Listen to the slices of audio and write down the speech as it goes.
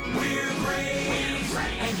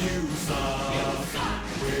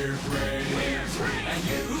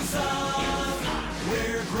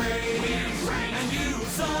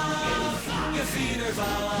You see, there's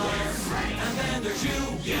us, and then there's you.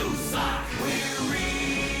 You suck. We're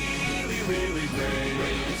really, really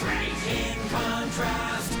great. In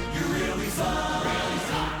contrast, you really suck.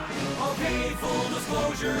 Okay, full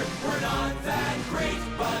disclosure, we're not that great,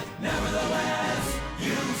 but nevertheless,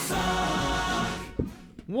 you suck.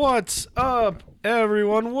 What's up,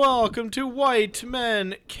 everyone? Welcome to White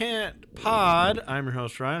Men Can't Pod. I'm your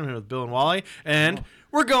host, Ryan. I'm here with Bill and Wally, and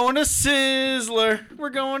we're going to Sizzler. We're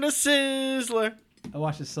going to Sizzler. I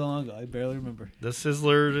watched this so long ago, I barely remember. Does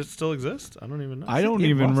Sizzler still exist? I don't even know. I don't It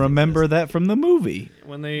even must remember exist. that from the movie.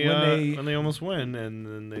 When they almost win and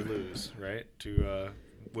then they lose, right? To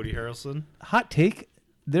Woody Harrelson. Hot take,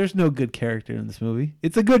 there's no good character in this movie.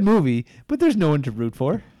 It's a good movie, but there's no one to root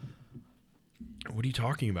for. What are you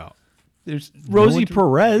talking about? There's Rosie no one to-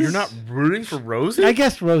 Perez. You're not rooting for Rosie? I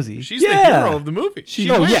guess Rosie. She's Yeah. the hero of the movie. She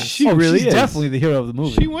oh, wins. yeah. She Oh, really she's is. definitely the hero of the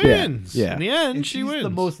movie. She wins. Yeah. In the end, And she she's wins. the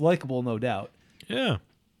most likable, no doubt. Yeah.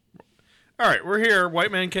 All right, we're here,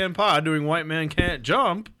 White Man Can't Pod, doing White Man Can't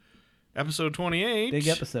Jump, episode 28. Big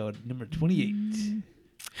episode, number 28.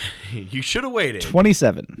 You should have waited.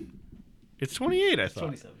 27. It's 28, I thought.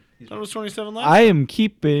 27. I thought it was 27 last I am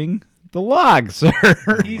keeping the log, sir.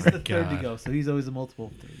 He's my the third to God. go, so he's always a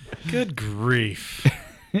multiple third. Good grief.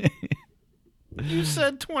 You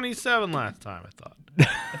said 27 last time, I thought.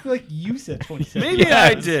 I feel like you said 27. Maybe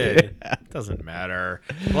I Yes. did. Doesn't matter.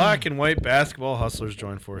 Black and white basketball hustlers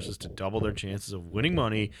join forces to double their chances of winning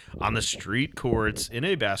money on the street courts in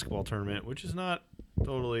a basketball tournament, which is not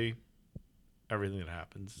totally everything that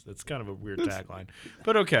happens. That's kind of a weird tagline.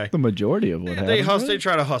 But okay. The majority of what They happened. they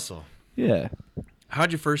try to hustle. Yeah.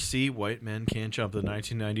 How'd you first see White Men Can't Jump, the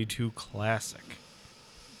 1992 classic?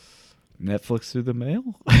 Netflix through the mail.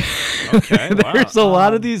 Okay, wow. There's a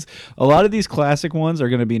lot of these classic ones are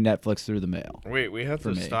going to be Netflix through the mail. Wait, we have to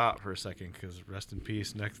me. stop for a second because rest in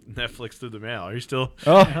peace, Netflix through the mail. Are you still?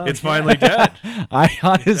 Oh, It's finally dead. I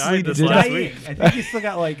honestly died this did last not. week. I think he's still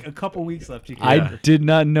got like a couple weeks left. You can I did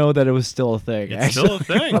not know that it was still a thing. It's still a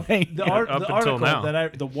thing. The, Up the until article now.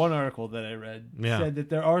 the one article that I read Yeah. said that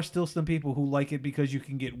there are still some people who like it because you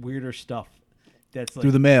can get weirder stuff that's like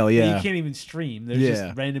Through the mail, that yeah. you can't even stream. There's Yeah.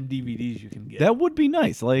 just random DVDs you can get. That would be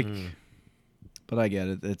nice. Like, Mm. but I get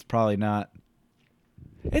it. It's probably not.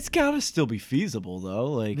 It's got to still be feasible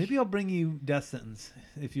though. Like, Maybe I'll bring you Death Sentence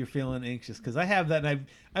if you're feeling anxious because I have that and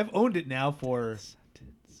I've owned it now for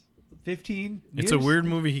 15 years. It's a weird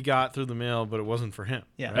movie he got through the mail, but it wasn't for him.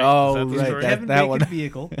 Yeah. Right? Oh, Is that the right, story? that- Kevin that Bacon one.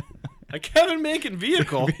 vehicle. A Kevin Bacon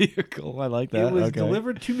vehicle. vehicle. I like that. It was Okay.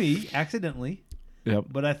 delivered to me accidentally. Yep.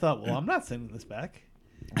 But I thought, well, I'm not sending this back.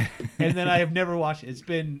 And then I have never watched it. It's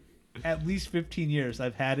been at least 15 years.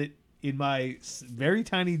 I've had it in my very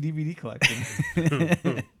tiny DVD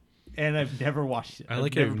collection. And I've never watched it. I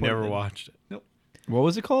like it. I've put never it in. watched it. What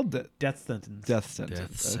was it called? Death Sentence. Death sentence.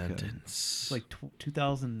 Death Okay. Sentence. It's like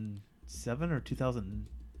 2007 or 2000.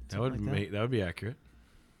 That would like that would be accurate.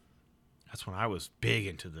 That's when I was big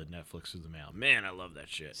into the Netflix through the mail. Man, I love that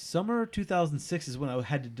shit. Summer 2006 is when I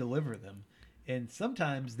had to deliver them. And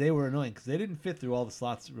sometimes they were annoying because they didn't fit through all the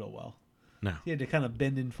slots real well. No, You had to kind of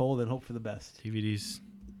bend and fold and hope for the best. DVD's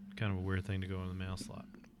kind of a weird thing to go in the mail slot.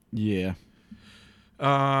 Yeah.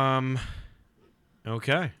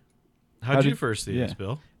 Okay. How How'd you did- first see yeah. this,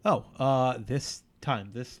 Bill? Oh, this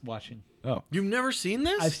watching. Oh. You've never seen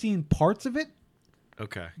this? I've seen parts of it,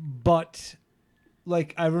 Okay. but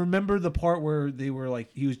like I remember the part where they were like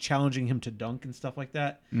he was challenging him to dunk and stuff like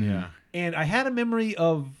that. Yeah. And I had a memory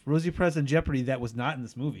of Rosie Perez and Jeopardy that was not in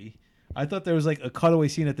this movie. I thought there was like a cutaway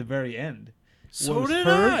scene at the very end. So was did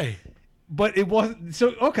her, I. But it wasn't.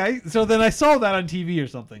 So okay, so then I saw that on TV or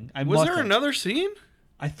something. I Was must there have. another scene?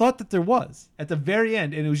 I thought that there was at the very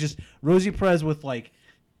end, and it was just Rosie Perez with like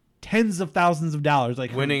tens of thousands of dollars,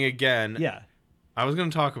 like Winning again. Yeah. I was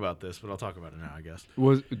going to talk about this, but I'll talk about it now, I guess.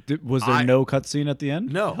 Was there no cutscene at the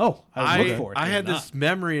end? No. Oh, I was looking for it. I There's had not. this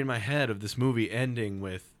memory in my head of this movie ending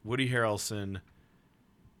with Woody Harrelson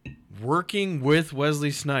working with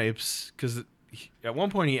Wesley Snipes because at one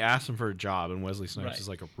point he asked him for a job, and Wesley Snipes Right. is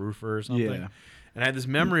like a roofer or something. Yeah. And I had this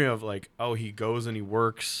memory of like, oh, he goes and he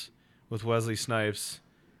works with Wesley Snipes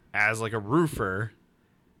as like a roofer,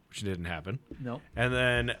 which didn't happen. No. And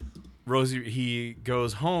then he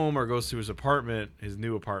goes home or goes to his apartment, his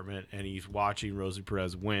new apartment, and he's watching Rosie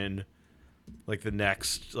Perez win like the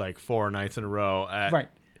next like 4 nights in a row at Right.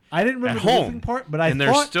 I didn't remember at the home. roofing part, but I and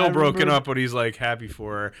they're thought still I broken remembered- up, but he's like happy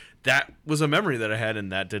for her. That was a memory that I had,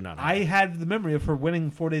 and that did not happen. I had the memory of her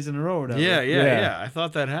winning 4 days in a row or whatever. Yeah. I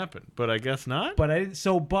thought that happened, but I guess not. But I didn't.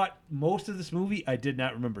 So, but most of this movie I did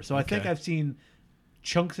not remember. So I think Okay. I've seen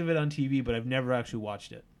chunks of it on TV, but I've never actually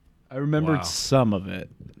watched it. I remembered Wow. some of it.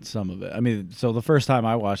 Some of it. I mean, so the first time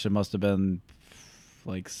I watched it must have been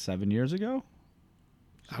like 7 years ago.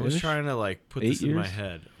 I was Ish? trying to like put 8 this in my years?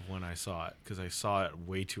 head of when I saw it because I saw it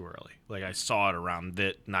way too early. Like I saw it around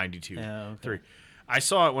that 92, Yeah, okay. 3. I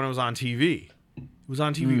saw it when it was on TV. It was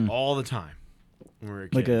on TV all the time when we were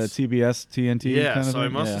kids. Like a TBS, TNT yeah, kind of so thing? I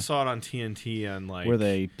must Yeah. have saw it on TNT on like Where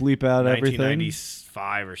they bleep out everything.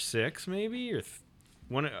 1995 or 6 maybe or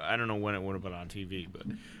when I don't know when it would have been on TV, but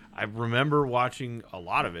I remember watching a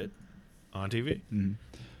lot of it on TV.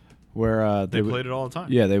 Where They would, played it all the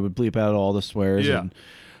time. Yeah, they would bleep out all the swears. Yeah. And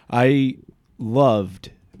I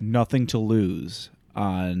loved Nothing to Lose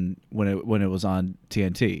on when it was on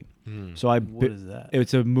TNT. So What is that?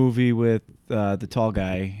 It's a movie with the tall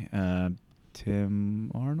guy,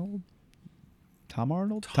 Tom Arnold. Tom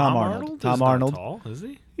Arnold Tom is not Arnold. tall, is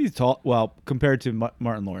he? He's tall. Well, compared to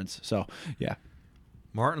Martin Lawrence. So yeah,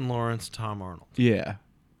 Martin Lawrence, Tom Arnold. yeah.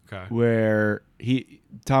 Okay. Where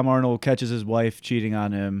Tom Arnold catches his wife cheating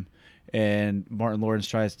on him, and Martin Lawrence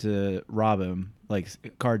tries to rob him, like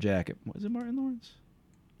carjack him. Was it Martin Lawrence?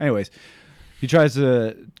 Anyways, he tries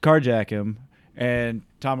to carjack him, and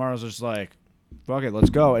Tom Arnold's just like, "Fuck it, let's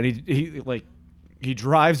go." And he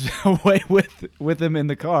drives away with him in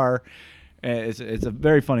the car. And it's a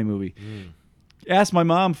very funny movie. Asked my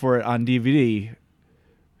mom for it on DVD,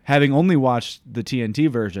 having only watched the TNT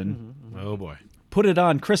version. Oh boy. Put it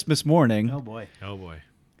on Christmas morning. Oh boy. Oh boy.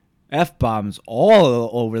 F-bombs all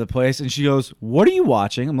over the place, and she goes, "What are you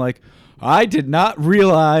watching?" I'm like, "I did not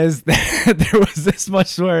realize that there was this much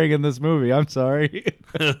swearing in this movie. I'm sorry."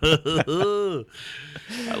 I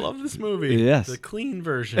love this movie. Yes. The clean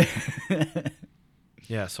version.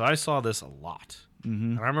 Yeah, so I saw this a lot.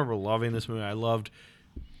 And I remember loving this movie.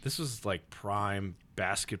 This was like prime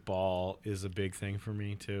basketball is a big thing for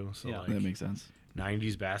me too. So Yeah. like That makes sense.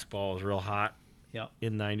 90s basketball was real hot Yeah.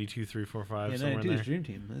 in 92, 3, 4, 5, Yeah, somewhere in 92 there. is Dream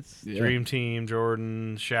Team. That's Yeah. Dream Team,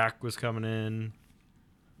 Jordan, Shaq was coming in.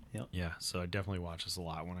 Yep. Yeah, so I definitely watched this a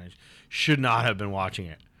lot when I should not have been watching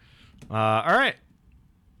it. All right.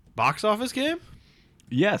 Box office game?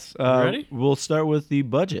 Yes. ready? We'll start with the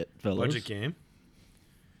budget, fellas. Budget game.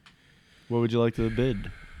 What would you like to bid,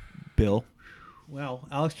 Bill? well,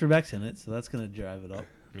 Alex Trebek's in it, so that's gonna drive it up.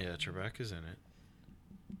 Yeah, Trebek is in it.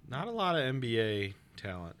 Not a lot of NBA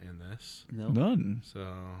talent in this. No. None. So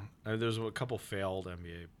there's a couple failed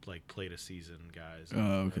NBA like played a season guys.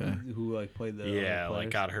 Oh, okay. Who like played the Yeah, other like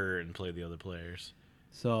players. got hurt and played the other players.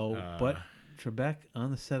 So, uh, but Trebek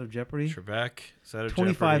on the set of Jeopardy, Trebek, set of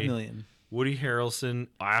 25 Jeopardy. million. Woody Harrelson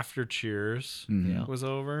after Cheers Yeah. was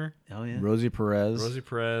over. Oh yeah. Rosie Perez. Rosie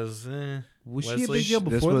Perez. Was she a Wesley big deal Sh-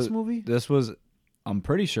 before this movie? This was, I'm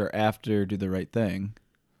pretty sure, after Do the Right Thing.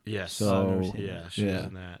 Yes. So- I've never seen yeah, that. she was Yeah.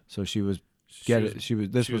 in that. So she was She Get was- it? She was.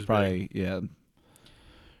 This she was was probably big.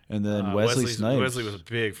 And then Wesley Snipes. Wesley was a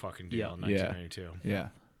big fucking deal Yeah. in 1992. Yeah.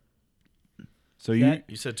 So That-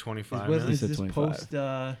 You said Is 25 Wesley minutes? said this 25. post?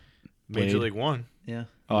 Major Blade. League One. Yeah.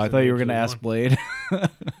 Oh, I He's thought in you were Major gonna League ask One. Blade.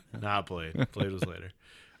 Not Blade. Blade was later.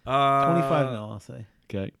 25 mil, I'll say.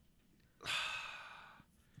 Okay.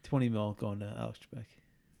 20 mil going to Alex Trebek.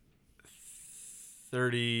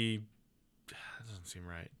 30. That doesn't seem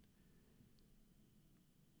right.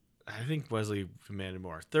 I think Wesley demanded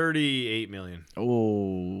more. 38 million.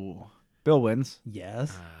 Oh, Bill wins.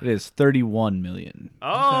 Yes. It is 31 million.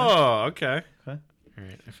 Oh, okay. Okay. All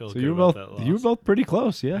right. I feel So good you were about both that loss. you were both pretty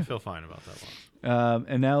close, I yeah. feel fine about that loss.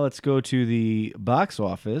 And now let's go to the box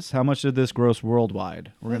office. How much did this gross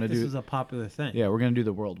worldwide? We're gonna this do. was a popular thing. Yeah, we're gonna do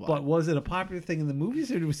the worldwide. But was it a popular thing in the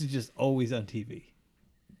movies, or was it just always on TV?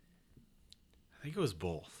 I think it was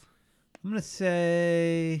both. I'm gonna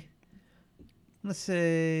say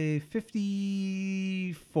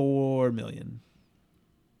 54 million.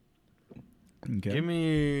 Okay. Give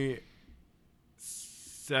me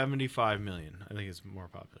 75 million. I think it's more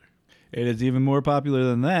popular. It is even more popular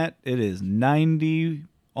than that. It is 90,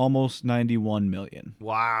 almost 91 million.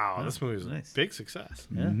 Wow, Oh, this movie was nice. a big success.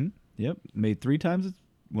 Yeah. Mm-hmm. Yep, made 3 times.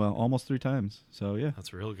 Well, almost 3 times. So yeah.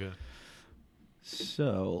 That's real good.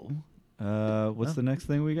 So, what's Oh. the next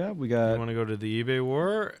thing we got? We You got. want to go to the eBay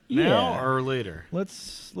war Yeah. now or later?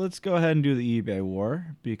 Let's go ahead and do the eBay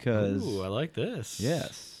war because Ooh, I like this.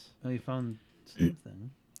 yes, Oh, you found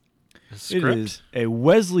something. A it script? is a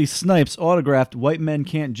Wesley Snipes autographed "White Men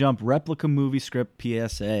Can't Jump" replica movie script.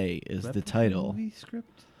 PSA is the Replica title. Movie script.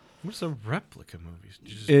 What's a replica movie? Did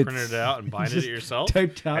you just It's- print it out and bind it just yourself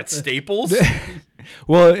typed out at the- Staples?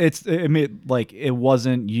 Well, I mean, like it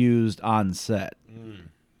wasn't used on set.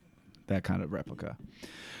 That kind of replica.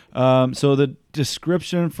 So the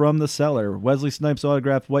description from the seller: Wesley Snipes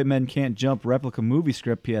autographed "White Men Can't Jump" replica movie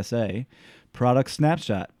script. PSA. Product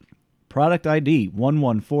snapshot. Product ID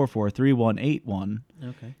 11443181.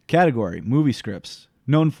 Okay. Category movie scripts.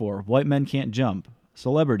 Known for White Men Can't Jump.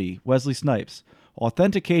 Celebrity Wesley Snipes.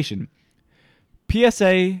 Authentication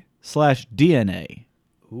PSA/DNA.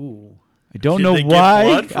 Ooh. I don't Did know they get why.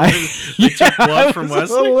 blood from they took blood from I was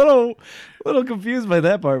Wesley? a little confused by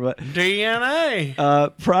that part, but DNA.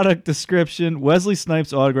 product description: Wesley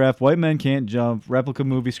Snipes autograph. White Men Can't Jump. Replica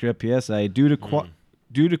movie script. PSA. Due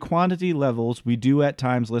to quantity levels, we do at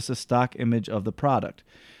times list a stock image of the product.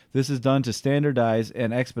 This is done to standardize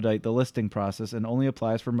and expedite the listing process and only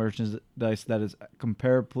applies for merchandise that is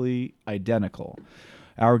comparably identical.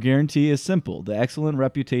 Our guarantee is simple. The excellent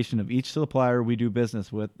reputation of each supplier we do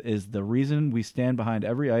business with is the reason we stand behind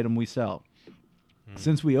every item we sell.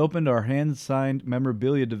 Since we opened our hand-signed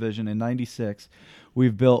memorabilia division in '96,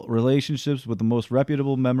 we've built relationships with the most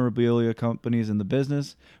reputable memorabilia companies in the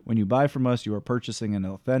business. When you buy from us, you are purchasing an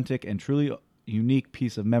authentic and truly unique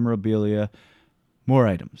piece of memorabilia. More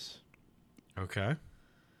items. Okay.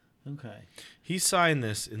 Okay. He signed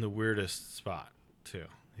this in the weirdest spot, too.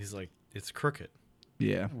 He's like, it's crooked.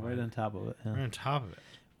 Yeah. Right on top of it. Right Yeah. on top of it.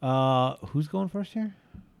 Who's going first here?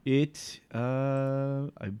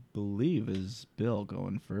 I believe, is Bill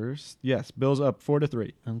going first. Yes, Bill's up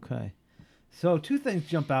 4-3. Okay. So two things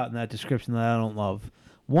jump out in that description that I don't love.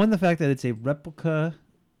 One, the fact that it's a replica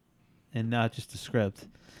and not just a script.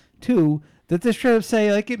 Two, that the scripts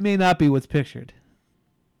say like it may not be what's pictured.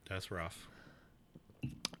 That's rough.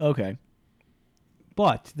 Okay.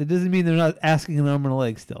 But that doesn't mean they're not asking an arm and a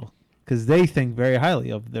leg still. Because they think very highly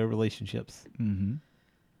of their relationships. Mm-hmm.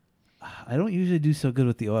 I don't usually do so good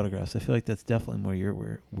with the autographs. I feel like that's definitely more your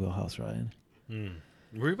wheelhouse, Ryan.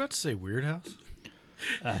 Were you about to say Weird House?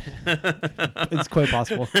 It's quite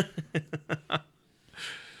possible.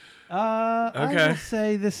 I Okay. will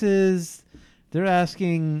say they're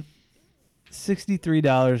asking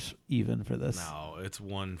 $63 even for this. No, it's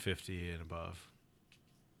 150 and above.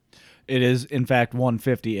 It is, in fact,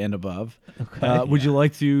 150 and above. Okay. Would you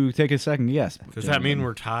like to take a second guess? Does that mean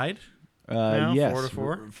we're tied? now? Yes.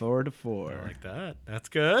 4-4? 4-4. I like that. That's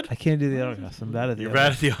good. I can't do the autographs. I'm bad at the You're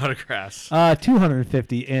bad autographs. at the autographs.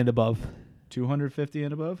 250 and above. 250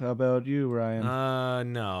 and above? How about you,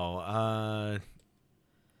 Ryan? No.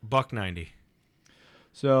 $1.90.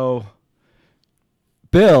 So,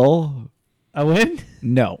 Bill, I win?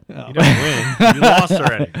 no. Oh. You don't win. You lost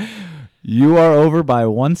already. You are over by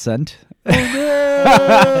 1 cent. Oh,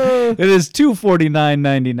 no! It is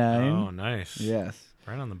 $249.99. Oh, nice. Yes.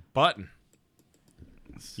 Right on the button.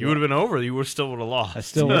 You would have been over. You would still would have lost. I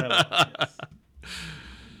still win. Yes.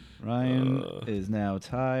 Ryan is now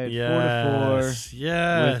tied Yes. 4-4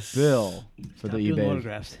 Yes. with Bill for Stop the doing eBay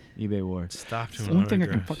autographs. Awards. Stop It's the doing only thing I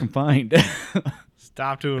can autographs. fucking find.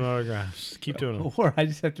 Stop doing autographs. Keep doing them. Or I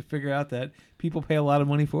just have to figure out that people pay a lot of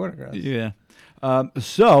money for autographs. Yeah.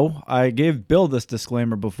 So I gave Bill this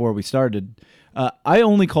disclaimer before we started. I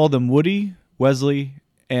only call them Woody, Wesley,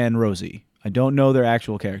 and Rosie. I don't know their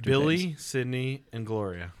actual character Billy, names. Sydney, and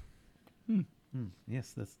Gloria.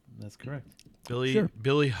 Yes, that's correct. Billy Sure.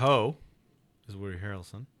 Billy Ho is Woody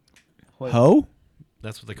Harrelson. Ho?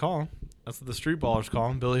 That's what they call him. That's what the street ballers call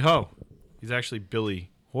him, Billy Ho. He's actually Billy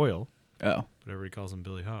Hoyle, Oh. but everybody calls him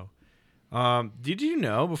Billy Ho. Did you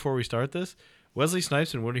know, before we start this, Wesley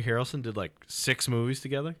Snipes and Woody Harrelson did like 6 movies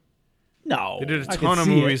together? No. They did a I could ton of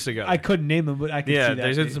see movies it. together. I couldn't name them, but I could Yeah, see that.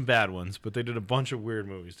 they did some bad ones, but they did a bunch of weird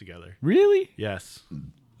movies together. Really? Yes.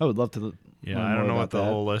 I would love to. Yeah, learn I don't more know about what the that.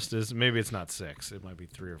 whole list is. Maybe it's not 6. It might be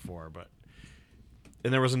 3 or 4. But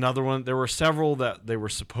and there was another one. There were several that they were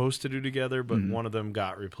supposed to do together, but one of them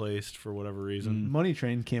got replaced for whatever reason. Money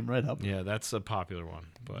Train came right up. Yeah, that's a popular one.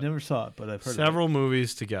 But Never saw it, but I've heard several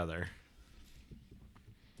movies together.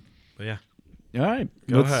 But yeah, All right,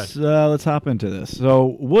 Go let's hop into this.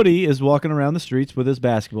 So Woody is walking around the streets with his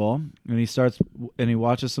basketball, and he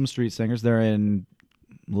watches some street singers. They're in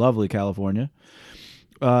lovely California.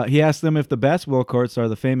 He asks them if the basketball courts are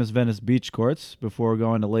the famous Venice Beach courts before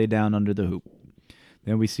going to lay down under the hoop.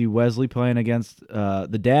 Then we see Wesley playing against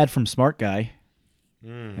the dad from Smart Guy.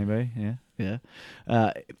 Anybody? Yeah.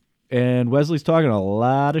 And Wesley's talking a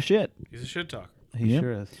lot of shit. he's a shit talker. it. He Yep.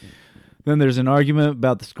 sure is. Then there's an argument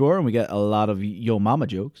about the score, and we get a lot of Yo Mama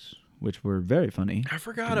jokes, which were very funny. I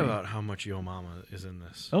forgot about how much Yo Mama is in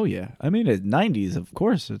this. Oh yeah, I mean it's 90s, of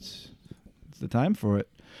course. It's the time for it.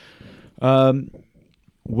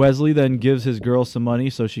 Wesley then gives his girl some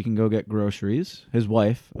money so she can go get groceries. His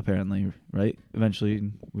wife, apparently, right?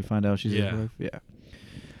 Eventually, we find out she's Yeah. his wife. Yeah.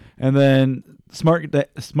 And then smart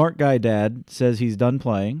guy dad says he's done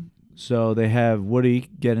playing, so they have Woody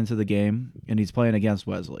get into the game, and he's playing against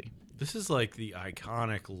Wesley. This is like the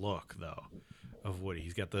iconic look, though, of Woody.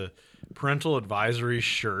 He's got the parental advisory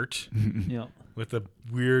shirt Yeah. with the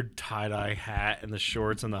weird tie-dye hat and the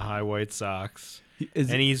shorts and the high white socks. Is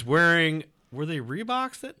And he's wearing, were they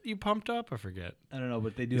Reeboks that you pumped up? I forget. I don't know,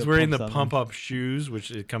 but they do. He's have wearing the pumps on them. pump-up shoes,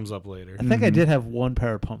 which it comes up later. I think I did have one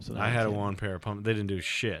pair of pumps. When I had was a kid. one pair of pump. They didn't do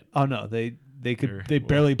shit. Oh no, they They're- they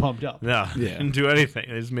barely pumped up. No, they Yeah. didn't do anything.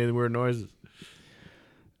 They just made weird noises.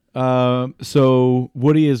 So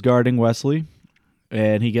Woody is guarding Wesley,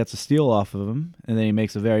 and he gets a steal off of him, and then he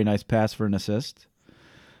makes a very nice pass for an assist.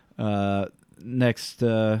 Next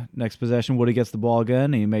possession, Woody gets the ball again,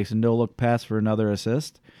 and he makes a no-look pass for another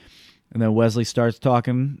assist. And then Wesley starts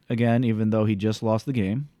talking again, even though he just lost the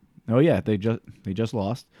game. Oh yeah, they just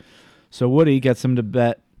lost. So Woody gets him to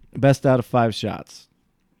bet best out of 5 shots.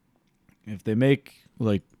 If they make,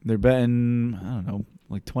 like, they're betting, I don't know,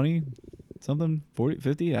 like 20 something, 40,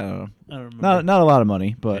 50, I don't know. I don't remember. Not a lot of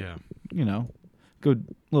money, but Yeah. you know, good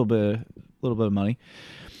little bit of money.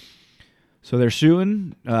 So they're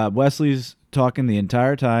shooting. Wesley's talking the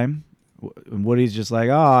entire time. And Woody's just like,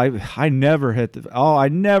 I never hit I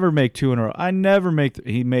never make 2 in a row. I never make.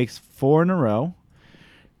 He makes 4 in a row.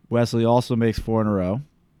 Wesley also makes 4 in a row.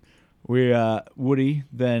 Woody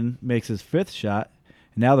then makes his 5th shot,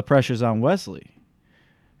 and now the pressure's on Wesley.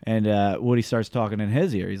 And Woody starts talking in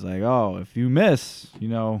his ear. He's like, "Oh, if you miss,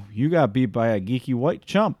 you got beat by a geeky white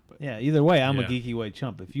chump." Yeah. Either way, I'm a Yeah. geeky white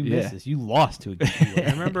chump. If you Yeah. miss this, you lost to a geeky white.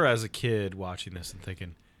 I remember as a kid watching this and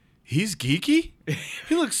thinking, he's geeky?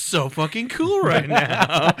 He looks so fucking cool right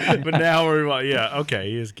now. But now we're like, yeah, okay,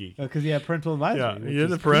 he is geeky. Because he had parental advisory. Yeah, which he had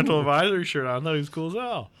is the parental cool. advisory shirt on. I thought he was cool as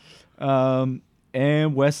hell.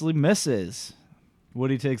 And Wesley misses.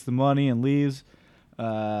 Woody takes the money and leaves,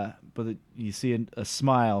 but you see a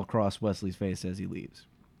smile across Wesley's face as he leaves.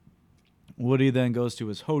 Woody then goes to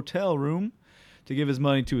his hotel room to give his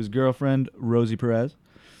money to his girlfriend, Rosie Perez.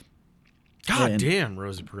 God And- damn,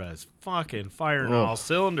 Rosie Perez. Fucking firing Oh. all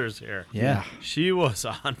cylinders here. Yeah. She was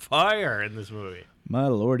on fire in this movie. My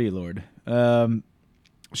lordy lord.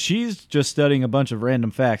 She's just studying a bunch of random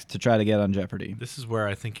facts to try to get on Jeopardy. This is where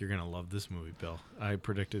I think you're going to love this movie, Bill. I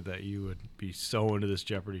predicted that you would be so into this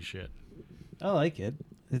Jeopardy shit. I like it.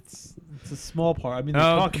 It's a small part. I mean, they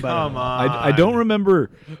Oh, talk about it. come a lot. on. I don't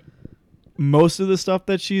remember most of the stuff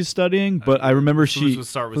that she's studying, but I remember Foods would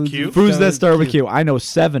start with Foods Q? would- Foods that start with Q. Q. I know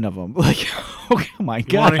 7 of them. Like, oh my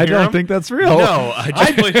god, wanna I hear don't 'em? think that's real. No, I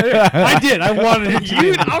just I did. I wanted it to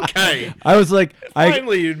you be. okay. I was like,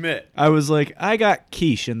 Finally, you admit. I was like, I got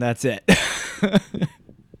quiche and that's it.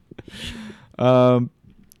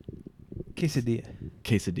 Quesadilla.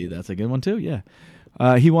 Quesadilla, that's a good one too. Yeah.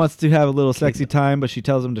 He wants to have a little sexy time, but she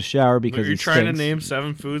tells him to shower because You're he trying stinks. to name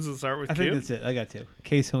 7 foods that start with I Q? think that's it. I got 2.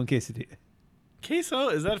 Queso and quesadilla. Queso?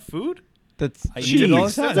 Is that food? That's I eat cheese. it all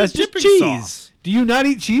the time. That's just dipping cheese. sauce. Do you not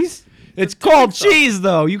eat cheese? It's called cheese,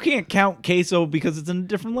 though. You can't count queso because it's in a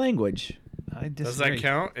different language. I disagree. Does that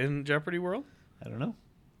count in Jeopardy world? I don't know.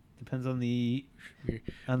 Depends on the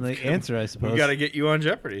answer, I suppose. We got to get you on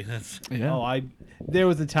Jeopardy. That's Yeah. Oh, there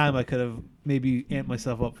was a time I could have maybe amped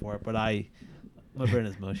myself up for it, but my brain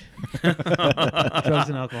is mush. Drugs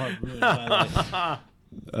and alcohol really violate.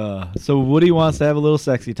 So Woody wants to have a little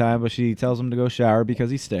sexy time, but she tells him to go shower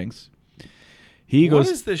because he stinks. He What goes.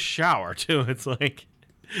 is this shower too? It's like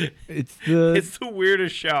It's the. it's the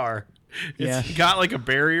weirdest shower. It's Yeah. got like a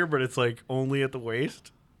barrier, but it's like only at the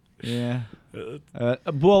waist. yeah. Uh,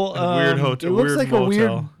 Well, a weird It hotel. looks weird like motel. a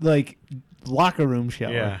weird like locker room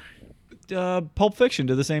shower. Yeah, Pulp Fiction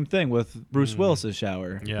did the same thing with Bruce Willis's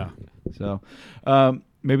shower. yeah. So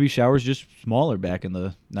maybe showers just smaller back in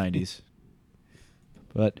the 90s.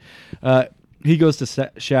 But he goes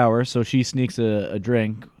to shower, so she sneaks a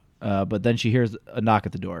drink, but then she hears a knock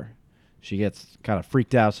at the door. She gets kind of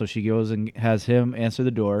freaked out, so she goes and has him answer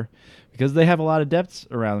the door because they have a lot of debts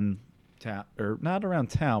around town, or not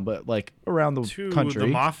around town, but like around the To country. the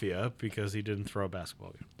mafia because he didn't throw a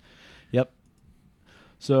basketball game. Yep.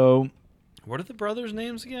 So, What are the brothers'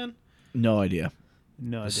 names again? no idea.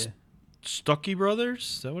 No The idea. Stuckey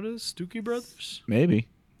brothers? Is that what it is? Stookie brothers? Maybe.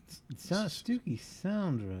 It's not Stooky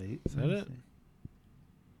sound right. Is that it?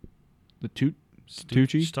 The Tucci?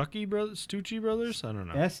 Stuckey brothers? Stucci brothers? I don't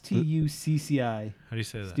know. Stucci. How do you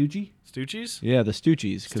say that? Stucci? Stoochies? Yeah, the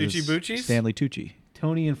Stucci's. 'cause Stoochie it's Boochies? Stanley Tucci.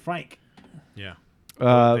 Tony and Frank. Yeah.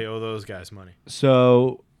 Uh, They owe those guys money.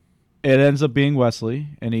 So it ends up being Wesley,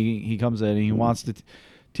 and he comes in and he wants to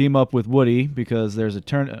team up with Woody because there's a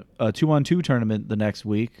 2-on-2 tournament the next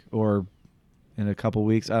week or in a couple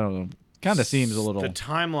weeks. I don't know. Kind of seems a little The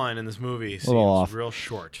timeline in this movie seems little off. real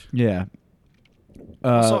short. yeah.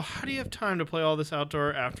 So how do you have time to play all this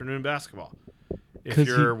outdoor afternoon basketball if 'Cause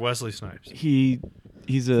you're Wesley Snipes? he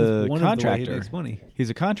he's a One of the way he contractor. makes money. He's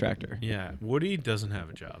a contractor. Yeah, Woody doesn't have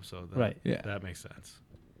a job, so that, Right. Yeah. that makes sense.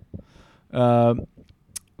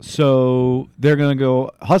 So they're gonna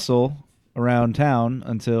go hustle around town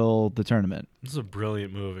until the tournament. This is a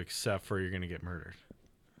brilliant move, except for you're going to get murdered.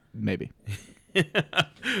 Maybe.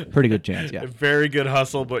 Pretty good chance, yeah. A very good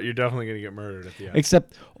hustle, but you're definitely going to get murdered at the end.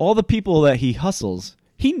 Except all the people that he hustles,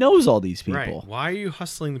 he knows all these people. Right. Why are you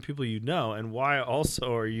hustling the people you know, and why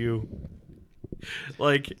also are you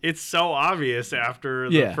like? It's so obvious after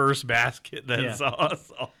the Yeah. first basket that Yeah. it's a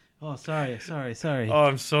hustle. Oh, sorry. Oh,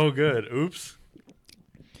 I'm so good. Oops.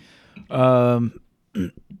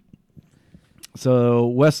 So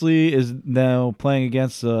Wesley is now playing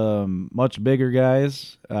against much bigger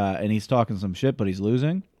guys, and he's talking some shit, but he's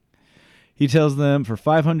losing. He tells them for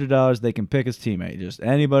 $500 they can pick his teammate, just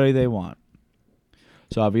anybody they want.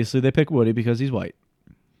 So obviously they pick Woody because he's white.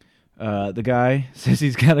 The guy says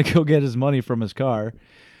he's got to go get his money from his car.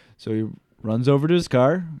 So he runs over to his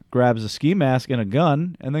car, grabs a ski mask and a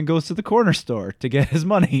gun, and then goes to the corner store to get his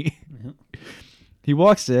money. He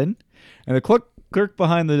walks in, and the clerk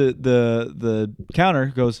behind the counter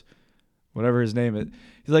goes, whatever his name is.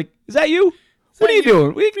 He's like, "Is that you? What are you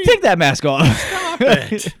doing? Take that mask off." Stop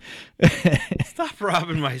it. Stop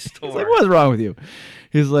robbing my store. He's like, "What's wrong with you?"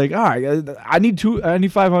 He's like, "All right, I need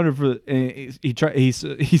 500 for." And he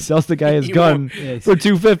sells the guy his He gun won't. Yeah, for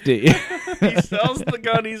 $250. He sells the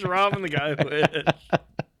gun he's robbing the guy with.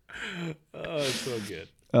 Oh, it's so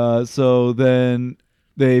good. So then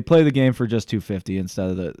they play the game for just $250 instead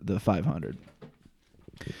of the $500.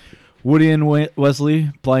 Woody and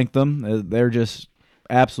Wesley blank them. They're just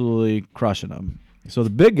absolutely crushing them. So the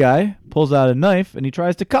big guy pulls out a knife and he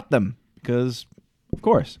tries to cut them because, of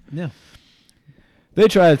course. Yeah. They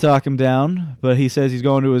try to talk him down, but he says he's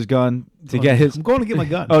going to his gun to get his. I'm going to get my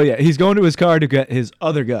gun. Oh yeah, he's going to his car to get his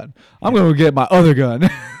other gun. I'm going to get my other gun.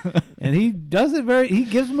 And he does it he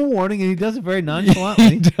gives him a warning, and he does it very He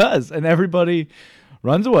nonchalantly. does, and everybody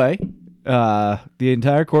runs away. The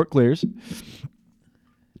entire court clears,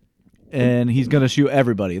 and he's going to shoot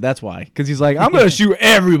everybody. That's why, because he's like, I'm going to shoot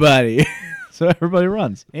everybody. So everybody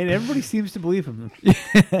runs. And everybody seems to believe him.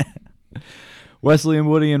 Wesley and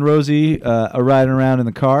Woody and Rosie are riding around in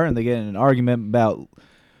the car, and they get in an argument about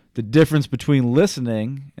the difference between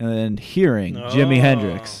listening and hearing Jimi Oh.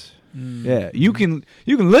 Hendrix. Yeah, you can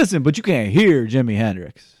listen, but you can't hear Jimi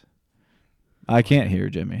Hendrix. I can't hear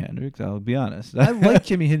Jimi Hendrix. I'll be honest. I like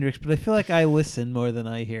Jimi Hendrix, but I feel like I listen more than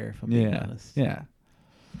I hear, if I'm being yeah, honest. yeah.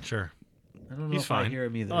 Sure. I don't know He's if fine. I hear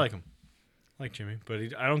him either. I like him. I like Jimmy, but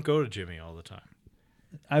I don't go to Jimmy all the time.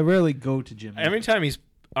 I rarely go to Jimmy. Every time he's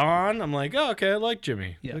on, I'm like, oh, okay, I like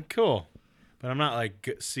Jimmy. Yeah. Like, cool. But I'm not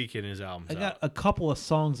like seeking his albums I got out. a couple of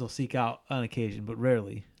songs I'll seek out on occasion, but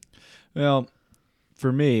rarely. Well,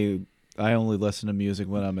 for me, I only listen to music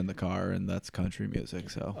when I'm in the car, and that's country music.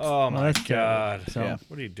 So Oh my that's terrible. God. So- Yeah.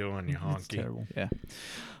 What are you doing, you That's honky? terrible. yeah.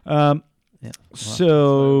 Yeah. So-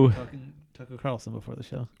 Sorry, we're talking Tucker Carlson before the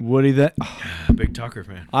show. Woody, that Big Tucker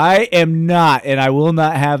fan. I am not, and I will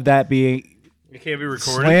not have that be It can't be recorded.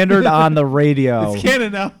 slandered on the radio. It's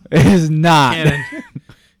canon now. It is not. Canon.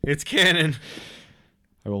 It's canon.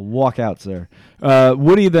 I will walk out, sir.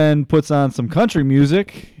 Woody then puts on some country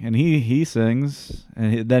music, and he sings,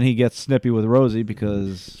 and then he gets snippy with Rosie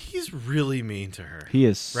because He's really mean to her. he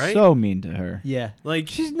is Right? so mean to her. Yeah. Like,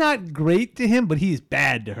 She's not great to him, but he's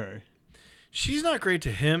bad to her. she's not great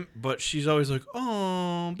to him, but she's always like,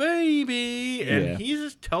 "Oh, baby," and Yeah. he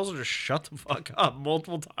just tells her to shut the fuck up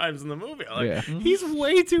multiple times in the movie. Like, Yeah. he's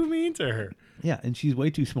way too mean to her. Yeah, and she's way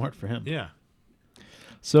too smart for him. Yeah.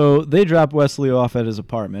 So they drop Wesley off at his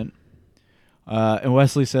apartment, and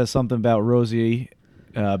Wesley says something about Rosie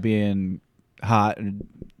being hot, and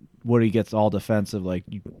Woody gets all defensive, like,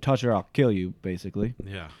 "You touch her, I'll kill you," basically.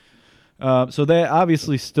 Yeah. So they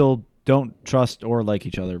obviously still don't trust or like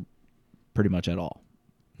each other pretty much at all.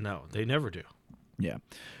 No, they never do. Yeah.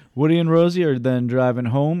 Woody and Rosie are then driving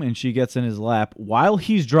home, and she gets in his lap while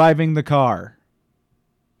he's driving the car.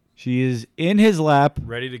 She is in his lap.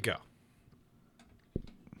 Ready to go.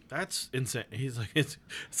 That's insane. He's like, it's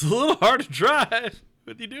a little hard to drive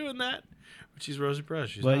with you doing that. But she's Rosie Perez.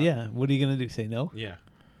 She's But not. yeah, what are you going to do? Say no? Yeah.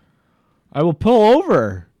 I will pull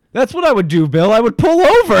over. That's what I would do, Bill. I would pull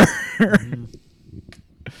over.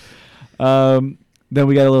 Then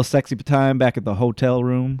we got a little sexy time back at the hotel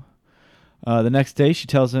room. The next day, she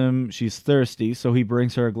tells him she's thirsty, so he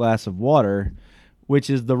brings her a glass of water, which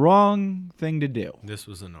is the wrong thing to do. This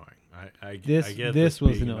was annoying. I This get this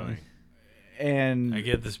was being annoying. And I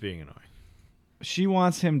get this being annoying. she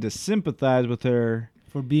wants him to sympathize with her.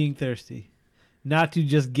 For being thirsty. Not to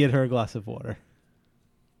just get her a glass of water.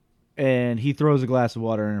 and he throws a glass of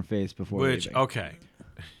water in her face before Which leaving. okay,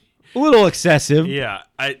 A little excessive. yeah,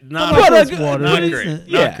 But not it's not water. not It's great, not-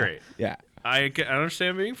 not great. Yeah. I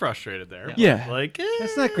understand being frustrated there. Yeah. but, like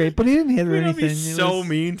That's not great, but he didn't hit her or Don't anything. be It so was-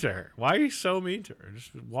 mean to her. Why are you so mean to her?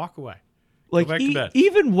 Just walk away. Like back to bed.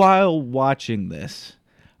 even while watching this,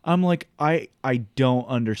 I'm like, I don't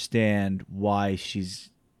understand why she's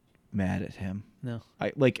mad at him. No.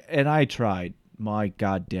 And I tried my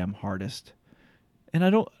goddamn hardest, and I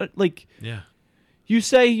don't like. Yeah, You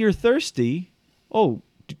say you're thirsty. Oh,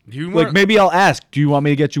 you like weren't- maybe I'll ask. Do you want me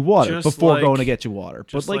to get you water Just before like- going to get you water?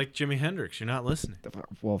 just But like Jimi Hendrix. You're not listening.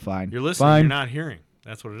 well, fine. You're listening. Fine. You're not hearing.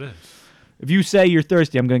 That's what it is. If you say you're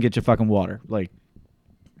thirsty, I'm gonna get you fucking water. Like,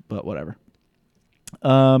 but whatever.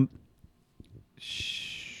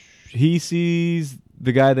 He sees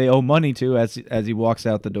the guy they owe money to as he walks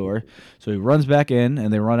out the door, so he runs back in,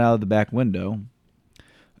 and they run out of the back window.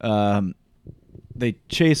 They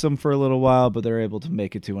chase him for a little while, but they're able to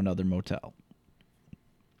make it to another motel.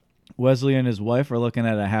 Wesley and his wife are looking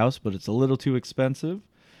at a house, but it's a little too expensive.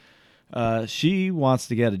 She wants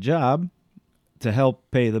to get a job to help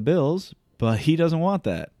pay the bills, but he doesn't want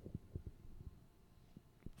that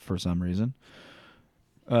for some reason.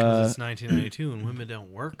 Because it's 1992 and women don't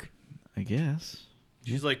work. I guess.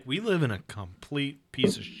 She's like, we live in a complete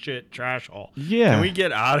piece of shit trash hole. Yeah. Can we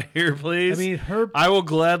get out of here, please? I mean, I will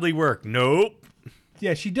gladly work. Nope.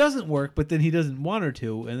 yeah, she doesn't work, but then he doesn't want her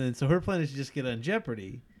to, and then so her plan is to just get on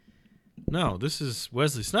Jeopardy. No, this is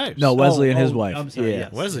Wesley Snipes. No, Wesley and his wife. I'm sorry, Yeah.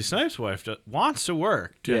 yes. Wesley Snipes' wife wants to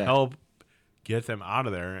work to Yeah. help get them out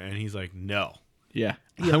of there, and he's like, no. Yeah.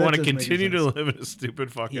 Yeah, I that want to doesn't make continue to sense. live in a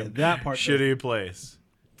stupid fucking Yeah, that part shitty place.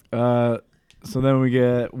 So then we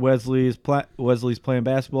get Wesley's playing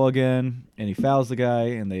basketball again, and he fouls the guy,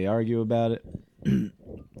 and they argue about it.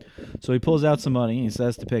 So he pulls out some money. He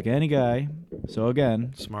says to pick any guy. So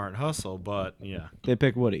again, Smart hustle, but yeah. they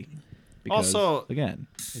pick Woody. Because, Also- again,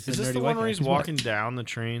 Is this the one where he's walking down the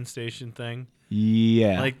train station thing?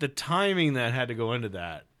 yeah, Like the timing that had to go into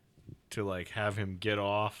that to like have him get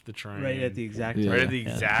off the train Right at the exact Yeah. time. right at the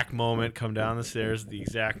exact moment, come down the stairs, the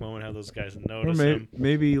exact moment how those guys or notice him.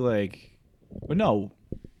 maybe like, but no,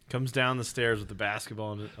 Comes down the stairs with the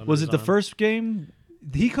basketball. Under was his it the arm. first game?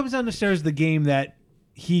 He comes down the stairs the game that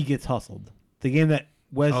he gets hustled. The game that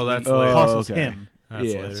Wesley Oh, that's later. hustles okay. him. That's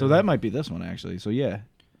yeah, later. so that might be this one actually. So yeah,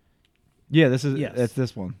 this is Yes. that's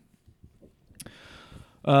this one.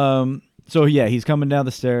 So yeah, he's coming down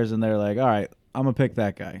the stairs, and they're like, "All right, I'm gonna pick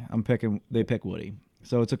that guy. They pick Woody.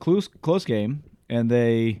 So it's a close game, and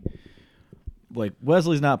they like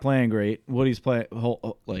Wesley's not playing great. Woody's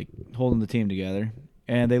holding the team together,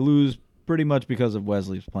 and they lose pretty much because of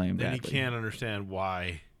Wesley's playing Then badly. he can't understand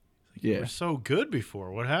why. Yeah, We're so good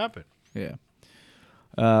before. What happened? yeah.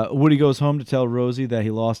 Woody goes home to tell Rosie that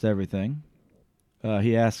he lost everything.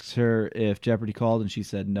 He asks her if Jeopardy called, and she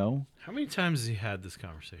said no. How many times has he had this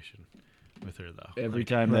conversation with her though? Every Like,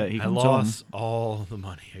 time that he I comes lost all the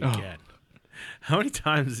money again. How many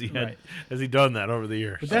times Right. has he done that over the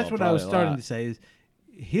years? But that's Oh, what I was probably a starting lot. to say is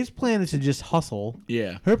his plan is to just hustle. home,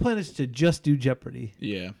 yeah, Her plan is to just do Jeopardy.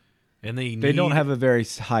 yeah. And they Don't have a very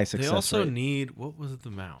high They success also rate. need what was it the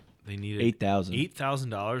amount? They needed $8,000.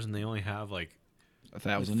 $8,000, and they only have like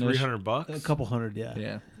 1,000. $300. A couple hundred, yeah.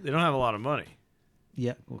 Yeah. They don't have a lot of money.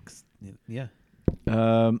 Yeah. Well, 'cause- yeah.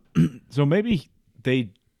 So maybe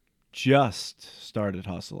they just started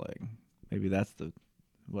hustling. Maybe that's the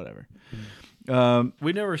whatever.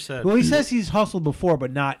 We never said. Well, he says he's hustled before,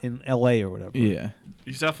 but not in L.A. or whatever. Yeah.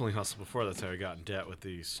 He's definitely hustled before. That's how he got in debt with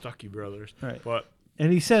the Stuckey brothers. Right. But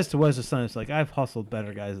And he says to Wesley Snipes, like, I've hustled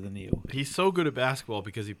better guys than you. he's so good at basketball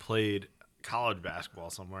because he played college basketball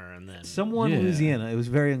somewhere, and then Somewhere in Yeah. Louisiana. It was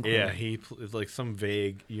very unclear. yeah, he it's like some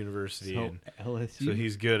vague university, So, and LSU. so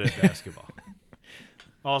he's good at basketball.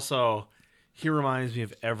 Also, he reminds me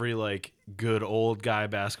of every like good old guy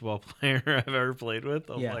basketball player I've ever played with.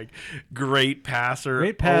 Of Yeah. like great passer,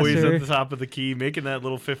 Great always passer. at the top of the key, making that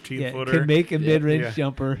little 15-footer. can make a mid-range Yeah.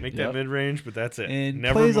 jumper Make Yep. that mid range, but that's it. and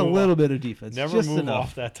never plays a move little off, bit of defense. Never just move enough.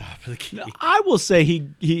 off that top of the key. I will say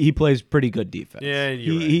he plays pretty good defense. Yeah,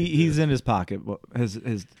 you're right. he's in his pocket. His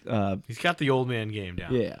He's got the old man game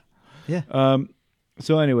down. yeah. Yeah.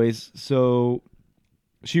 So anyways,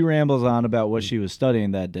 she rambles on about what she was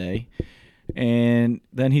studying that day, and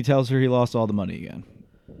then he tells her he lost all the money again.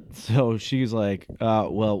 So she's like,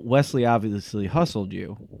 well, Wesley obviously hustled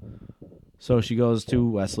you. So she goes to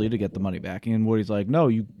Wesley to get the money back, and Woody's like, no,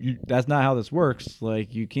 you that's not how this works.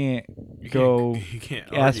 Like, you can't go You can't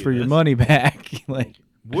ask argue for your this. money back. Like,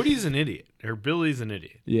 Woody's an idiot, or Billy's an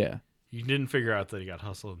idiot. yeah. You didn't figure out that he got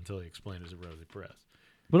hustled until he explained it to Rosie Perez.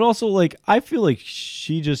 But also, like, I feel like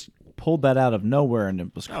she just pulled that out of nowhere and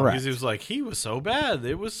it was No, correct. because he was like, he was so bad.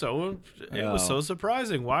 It was so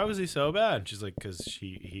surprising. Why was he so bad? And she's like, because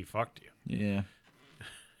he fucked you. Yeah.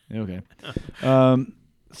 Okay.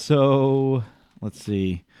 So let's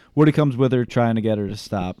see. Woody comes with her, trying to get her to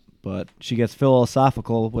stop, but she gets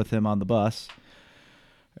philosophical with him on the bus.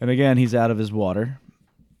 And again, he's out of his water.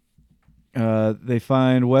 They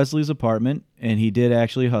find Wesley's apartment, and he did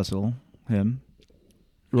actually hustle him.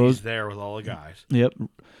 He's there with all the guys. Yep.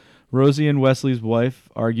 Rosie and Wesley's wife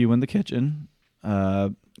argue in the kitchen.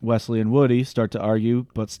 Wesley and Woody start to argue,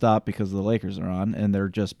 but stop because the Lakers are on, and they're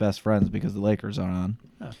just best friends because the Lakers are on.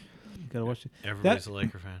 You gotta watch it. Everybody's a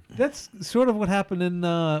Laker fan. That's sort of what happened in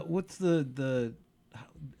what's the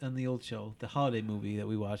on the old show, the holiday movie that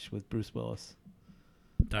we watched with Bruce Willis.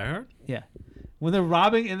 Die Hard? Yeah, when they're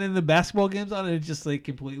robbing and then the basketball game's on, and it's just like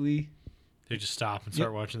completely. They just stop and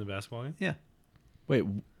start watching the basketball game? Yeah, Wait,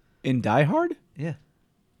 in Die Hard? yeah.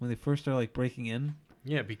 When they first start like breaking in,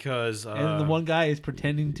 Yeah, because and then the one guy is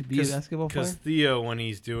pretending to be a basketball player. Because Theo, when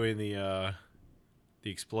he's doing the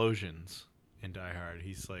explosions in Die Hard,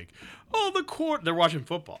 he's like, they're watching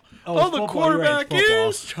football. Oh, Oh, it's the football, you're right, quarterback it's football.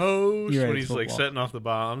 is toast. You're right, When it's he's like football. setting off the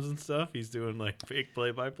bombs and stuff, he's doing like fake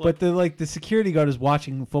play-by-play. But the security guard is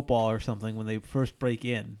watching football or something when they first break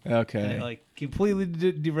in. And Okay. it like completely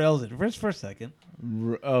derails it. Just for a second.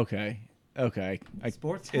 Okay.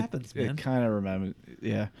 Sports happens, man. It kind of remember.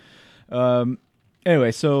 Yeah.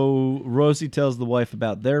 Anyway, so Rosie tells the wife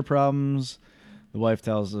about their problems. The wife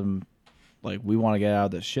tells them, like, we want to get out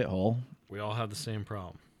of this shithole. We all have the same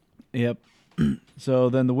problem. Yep. So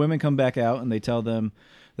then the women come back out and they tell them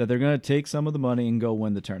that they're going to take some of the money and go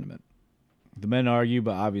win the tournament. The men argue,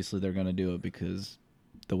 but obviously they're going to do it because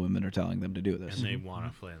the women are telling them to do this. And they want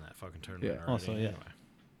to play in that fucking tournament Yeah. already. Also, yeah. Anyway.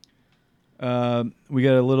 We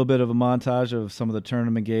get a little bit of a montage of some of the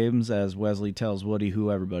tournament games as Wesley tells Woody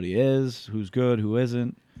who everybody is, who's good, who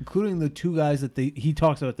isn't. Including the two guys that he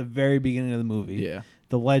talks about at the very beginning of the movie. Yeah.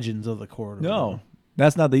 The legends of the corridor. No,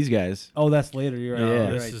 that's not these guys. Oh, that's later. You're right. Yeah.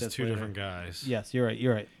 You're This right, is that's two later. different guys. Yes, you're right.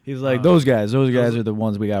 You're right. He's like, those guys are the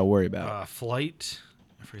ones we got to worry about. Flight.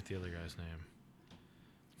 I forget the other guy's name.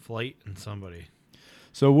 Flight and somebody.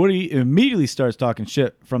 So Woody immediately starts talking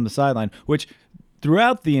shit from the sideline, which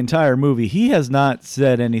throughout the entire movie, he has not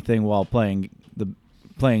said anything while playing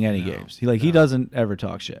any games. He doesn't ever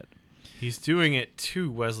talk shit. He's doing it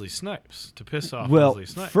to Wesley Snipes to piss off Well, Wesley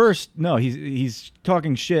Snipes. first, no, he's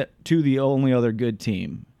talking shit to the only other good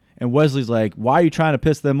team, and Wesley's like, "Why are you trying to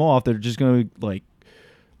piss them off? They're just gonna like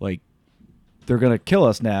they're gonna kill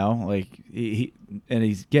us now." Like and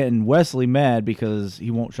he's getting Wesley mad because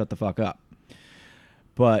he won't shut the fuck up.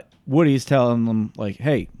 But Woody's telling them like,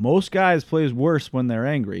 "Hey, most guys plays worse when they're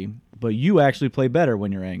angry, but you actually play better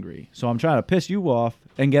when you're angry. So I'm trying to piss you off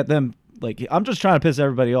and get them." Like, I'm just trying to piss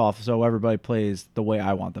everybody off so everybody plays the way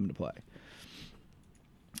I want them to play.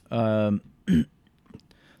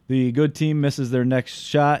 The good team misses their next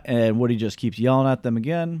shot, and Woody just keeps yelling at them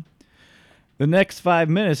again. The next 5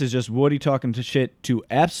 minutes is just Woody talking to shit to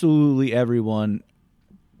absolutely everyone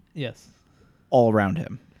Yes. all around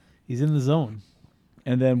him. He's in the zone.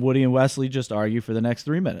 And then Woody and Wesley just argue for the next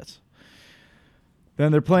 3 minutes.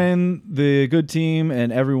 Then they're playing the good team,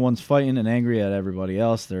 and everyone's fighting and angry at everybody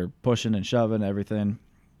else. They're pushing and shoving everything.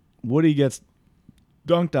 Woody gets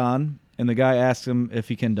dunked on, and the guy asks him if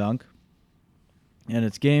he can dunk. And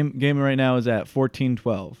its game right now is at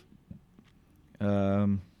 14-12. I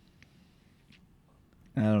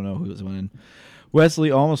don't know who's winning.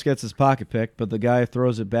 Wesley almost gets his pocket picked, but the guy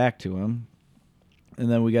throws it back to him. And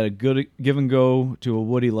then we got a good give and go to a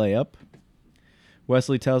Woody layup.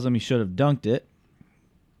 Wesley tells him he should have dunked it.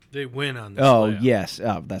 They win on this Oh, layup. yes.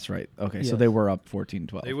 Oh, that's right. Okay, so Yes. they were up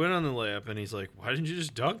 14-12. They win on the layup, and he's like, why didn't you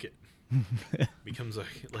just dunk it? Becomes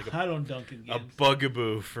like I don't dunk in a games.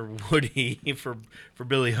 bugaboo for Woody, for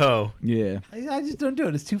Billy Ho. Yeah. I just don't do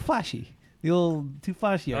it. It's too flashy. The old too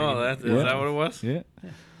flashy. Oh, argument. is that what it was? Yeah.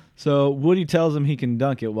 So Woody tells him he can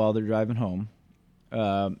dunk it while they're driving home.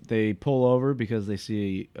 They pull over because they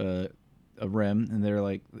see a rim, and they're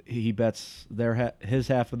like, he bets his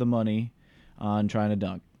half of the money on trying to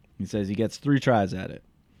dunk. He says he gets 3 tries at it.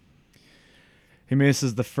 He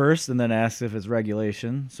misses the first and then asks if it's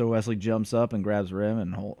regulation. So Wesley jumps up and grabs rim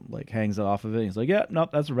and hangs it off of it. He's like, yeah, nope,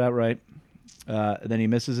 that's about right. Then he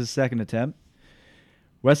misses his second attempt.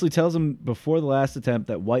 Wesley tells him before the last attempt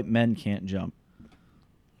that white men can't jump.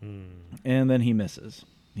 And then he misses.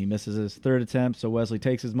 He misses his third attempt, so Wesley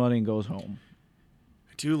takes his money and goes home.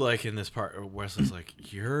 I do like in this part where Wesley's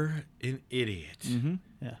like, you're an idiot.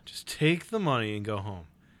 Yeah. Just take the money and go home.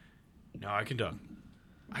 No, I can dunk.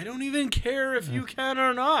 I don't even care if you can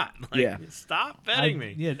or not. Like, Yeah. stop betting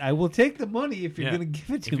me. Yeah, I will take the money if you're Yeah. gonna give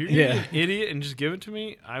it to If you're me. gonna be an idiot and just give it to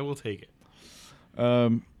me, I will take it.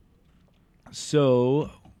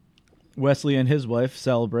 So Wesley and his wife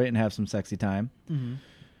celebrate and have some sexy time. Mm-hmm.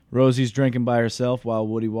 Rosie's drinking by herself while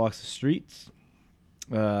Woody walks the streets.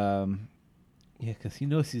 Yeah, because he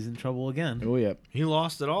knows he's in trouble again. Oh yeah. He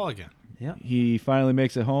lost it all again. Yeah. He finally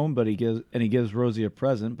makes it home, but he gives Rosie a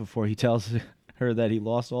present before he tells her that he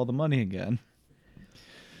lost all the money again.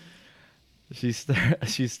 She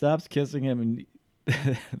stops kissing him, and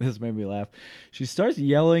this made me laugh. She starts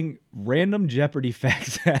yelling random Jeopardy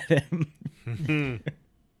facts at him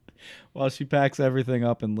while she packs everything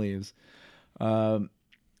up and leaves.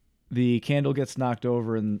 The candle gets knocked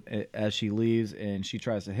over as she leaves, and she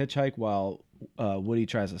tries to hitchhike while Woody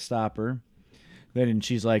tries to stop her. Then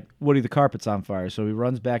she's like, "Woody, the carpet's on fire." So he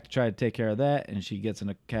runs back to try to take care of that, and she gets in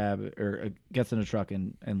a cab or gets in a truck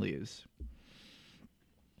and leaves.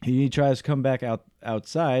 He tries to come back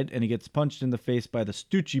outside, and he gets punched in the face by the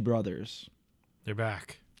Stucci brothers. They're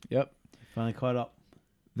back. Yep. Finally caught up.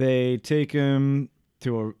 They take him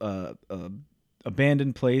to a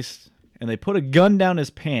abandoned place, and they put a gun down his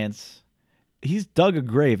pants. He's dug a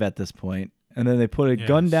grave at this point, and then they put a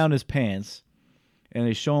gun Yes. down his pants, and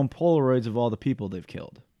they show him Polaroids of all the people they've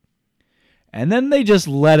killed. And then they just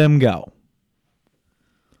let him go.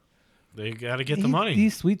 They got to get the money. He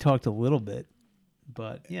sweet talked a little bit,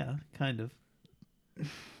 but yeah, kind of.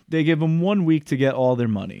 They give him 1 week to get all their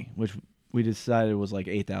money, which we decided was like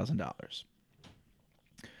 $8,000.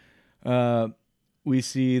 We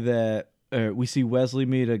see Wesley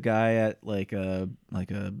meet a guy at like a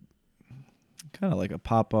kind of like a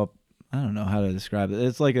pop up. I don't know how to describe it.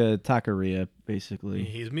 It's like a taqueria, basically,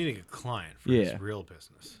 He's meeting a client for Yeah. his real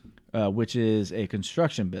business. which is a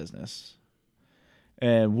construction business.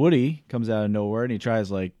 And Woody comes out of nowhere and he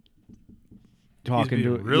tries like talking He's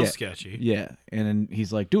to being real yeah, sketchy. Yeah, and then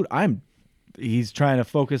he's like, "Dude, he's trying to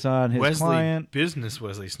focus on his Wesley client." business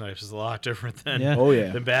Wesley Snipes is a lot different than Yeah. Oh yeah.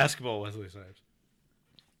 than basketball Wesley Snipes.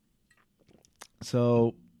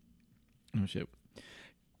 So, oh shit.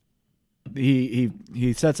 He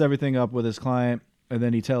sets everything up with his client, and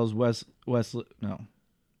then he tells Woody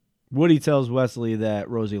tells Wesley that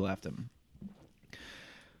Rosie left him.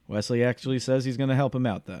 Wesley actually says he's going to help him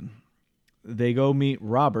out. Then they go meet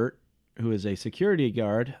Robert, who is a security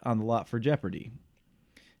guard on the lot for Jeopardy.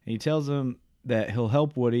 And he tells him that he'll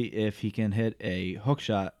help Woody if he can hit a hook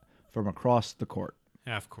shot from across the court.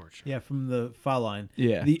 Half court. shot. Yeah, from the foul line.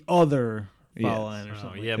 Yeah. The other foul Yeah. line or Oh,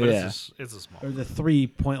 something. yeah, but Yeah. it's a small. Or the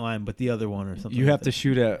 3-point line, but the other one or something. You like have to that.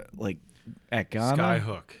 shoot at Ghana. Sky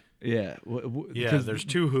hook. Yeah. Yeah, 'cause- there's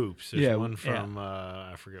two hoops. There's Yeah, one from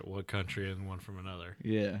I forget what country and one from another.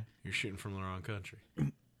 Yeah. You're shooting from the wrong country.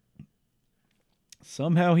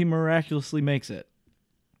 Somehow he miraculously makes it.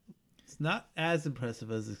 It's not as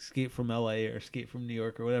impressive as Escape from LA or Escape from New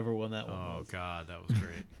York or whatever one that one Oh was. God, that was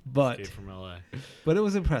great. But Escape from LA. but it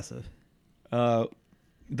was impressive.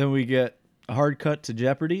 Then we get a hard cut to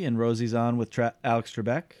Jeopardy, and Rosie's on with Alex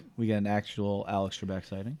Trebek. We get an actual Alex Trebek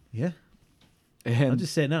sighting. Yeah. I'll And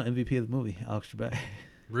just say it now, MVP of the movie, Alex Trebek.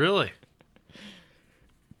 Really?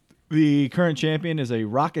 the current champion is a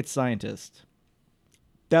rocket scientist.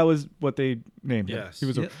 That was what they named him. Yes. He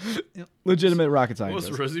was a Yep. legitimate rocket What was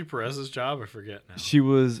scientist. Rosie Perez's job? I forget now. She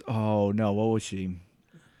was, oh no, what was she?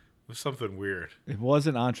 It was something weird. It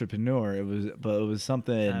wasn't entrepreneur. It was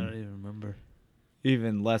something I don't even remember.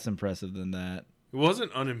 even less impressive than that. It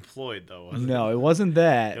wasn't unemployed though, was it? No, it wasn't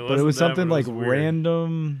that. It but it wasn't was that, something but it like was weird.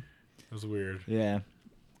 random. It was weird. Yeah.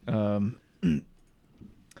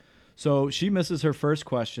 So she misses her first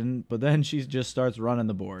question, but then she just starts running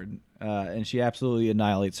the board, and she absolutely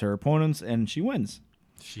annihilates her opponents, and she wins.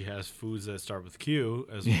 She has foods that start with Q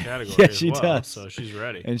as a category Yeah, as she well, does. so she's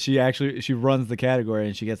ready. And she runs the category,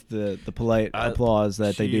 and she gets the polite applause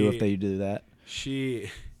that they do if they do that.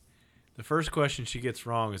 The first question she gets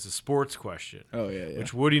wrong is a sports question, Oh yeah,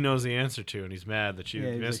 which Woody knows the answer to, and he's mad that she Yeah,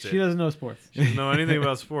 he's like, missed she it. doesn't know sports. She doesn't know anything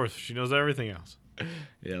about sports. She knows everything else.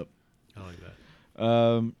 Yep. I like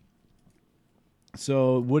that.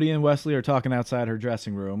 So Woody and Wesley are talking outside her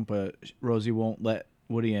dressing room, but Rosie won't let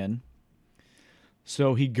Woody in.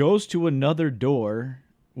 So he goes to another door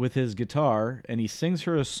with his guitar, and he sings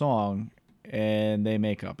her a song, and they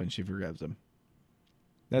make up, and she forgives him.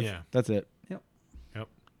 That's it. Yep. Yep.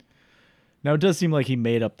 Now, it does seem like he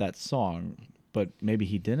made up that song, but maybe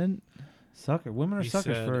he didn't. Sucker. Women are He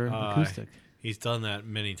suckers said, for acoustic. He's done that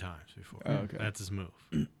many times before. Oh, okay. That's his move.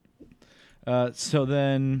 So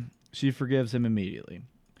then she forgives him immediately.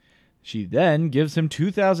 She then gives him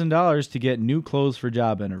 $2,000 to get new clothes for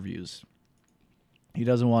job interviews. He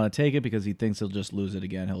doesn't want to take it because he thinks he'll just lose it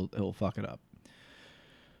again. He'll fuck it up.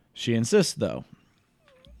 She insists, though.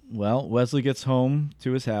 Well, Wesley gets home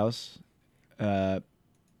to his house, and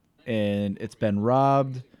it's been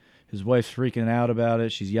robbed. His wife's freaking out about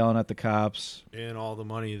it. She's yelling at the cops. And all the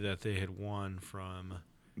money that they had won from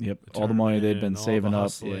Yep, all the money they'd been tournament, all saving the up.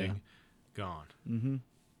 hustling, gone.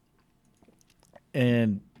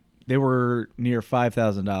 And they were near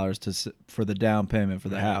 $5,000 for the down payment for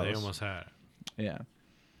the house. They almost had it. Yeah.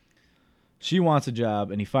 She wants a job,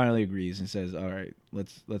 and he finally agrees and says, "All right,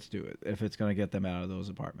 let's do it if it's going to get them out of those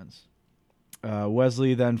apartments."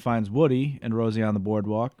 Wesley then finds Woody and Rosie on the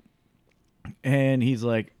boardwalk, and he's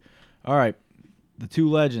like, "All right, the two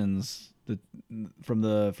legends from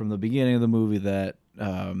the beginning of the movie that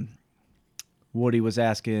Woody was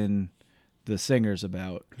asking the singers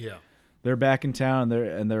about. Yeah. They're back in town,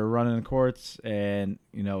 and they're running the courts, and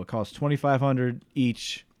it costs $2,500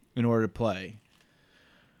 each in order to play."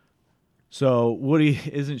 So Woody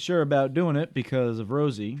isn't sure about doing it because of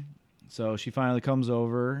Rosie. So she finally comes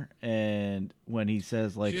over, and when he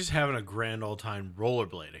says like, She's just having a grand old time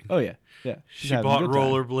rollerblading. "Oh yeah, yeah," she's She having a bought good time.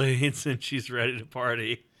 rollerblades and she's ready to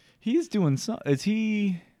party. He's doing some. Is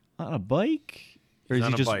he on a bike? Or He's is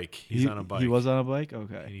on he a just, bike. He's on a bike. He was on a bike. And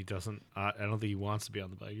Okay. he doesn't. I don't think he wants to be on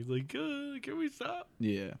the bike. He's like, can we stop?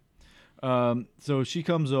 Yeah. So she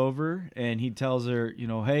comes over, and he tells her,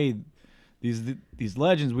 "Hey, these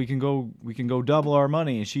legends, we can go double our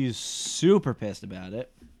money." And she's super pissed about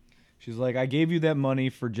it. She's like, "I gave you that money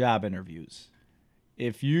for job interviews.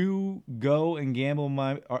 If you go and gamble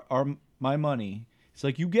my money," it's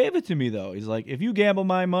like, "You gave it to me though." He's like, "If you gamble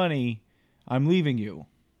my money, I'm leaving you."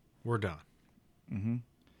 We're done.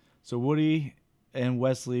 So Woody and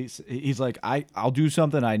Wesley, he's like, I'll do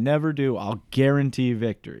something I never do. I'll guarantee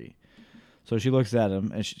victory. So she looks at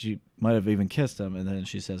him, and she might have even kissed him, and then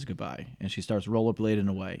she says goodbye, and she starts rollerblading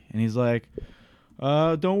away. And he's like,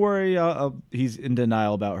 "Don't worry." He's in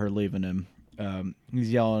denial about her leaving him.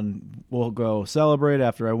 He's yelling, "We'll go celebrate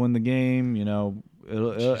after I win the game.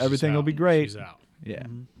 Everything will be great." She's out. Yeah,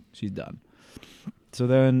 she's done. So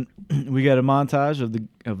then we get a montage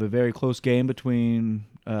of a very close game between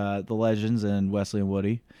the Legends and Wesley and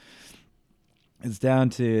Woody. It's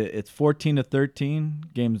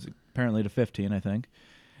 14-13. Game's apparently to 15, I think.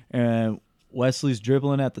 And Wesley's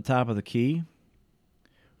dribbling at the top of the key.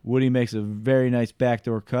 Woody makes a very nice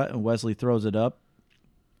backdoor cut, and Wesley throws it up.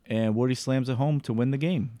 And Woody slams it home to win the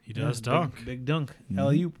game. He does dunk. Big dunk.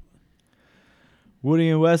 Alley-oop. Woody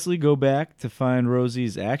and Wesley go back to find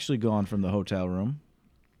Rosie's actually gone from the hotel room,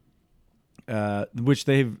 which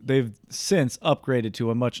they've since upgraded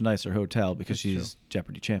to a much nicer hotel because she's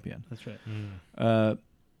Jeopardy champion. That's right.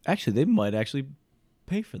 Actually, they might actually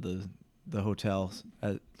pay for the hotels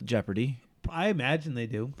at Jeopardy. I imagine they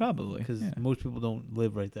do. Probably, Because yeah. most people don't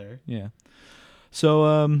live right there. Yeah.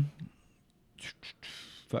 So,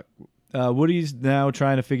 Woody's now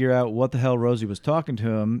trying to figure out what the hell Rosie was talking to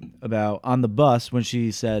him about on the bus when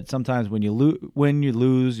she said sometimes when you lose,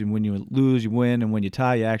 and when you lose, you win, and when you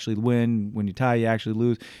tie, you actually win. When you tie, you actually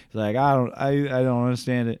lose. He's like, I don't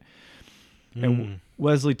understand it. And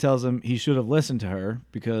Wesley tells him he should have listened to her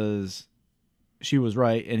because she was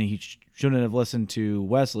right, and he shouldn't have listened to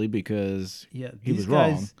Wesley because Yeah, he was these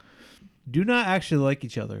guys wrong. do not actually like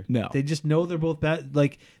each other. No. They just know they're both bad.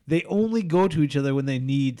 Like, they only go to each other when they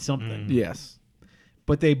need something. Yes.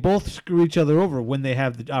 But they both screw each other over when they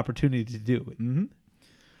have the opportunity to do it.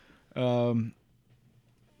 Mm-hmm.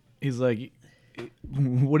 He's like,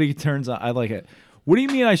 Woody turns on. I like it. What do you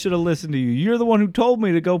mean I should have listened to you? You're the one who told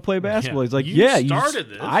me to go play basketball. Yeah, He's like, you yeah, started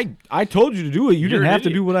this. I told you to do it. You You're didn't an have to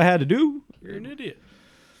idiot. do what I had to do. You're an idiot.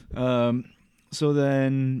 So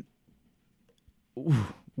then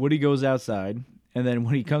Woody goes outside, and then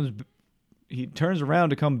when he turns around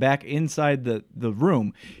to come back inside the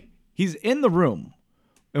room. He's in the room,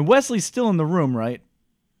 and Wesley's still in the room, right?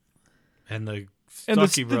 And the And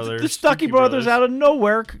Stuckey brothers. the Stuckey brothers out of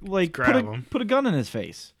nowhere, like Grab him. put a gun in his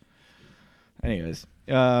face. Anyways,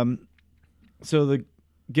 so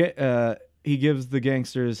he gives the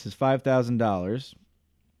gangsters his $5,000,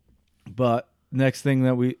 but next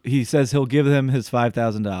thing he says he'll give them his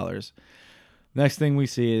 $5,000. Next thing we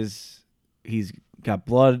see is he's got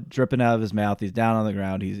blood dripping out of his mouth. He's down on the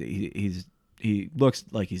ground. He looks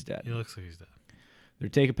like he's dead. He looks like he's dead. They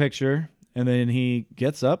take a picture, and then he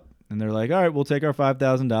gets up, and they're like, all right, we'll take our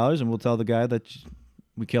 $5,000, and we'll tell the guy that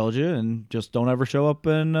we killed you, and just don't ever show up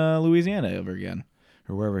in Louisiana ever again,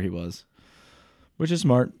 or wherever he was. Which is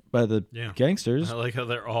smart by the gangsters. I like how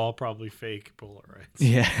they're all probably fake bullet rights.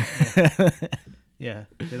 Yeah. Yeah,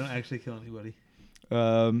 they don't actually kill anybody.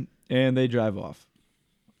 And they drive off.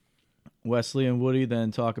 Wesley and Woody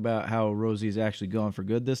then talk about how Rosie's actually gone for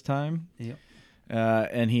good this time. Yep.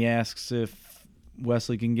 And he asks if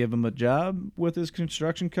Wesley can give him a job with his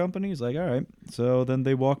construction company. He's like, all right. So then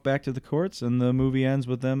they walk back to the courts, and the movie ends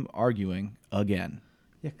with them arguing again.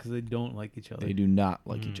 Yeah, because they don't like each other. They do not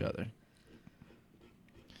like each other.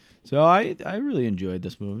 So I really enjoyed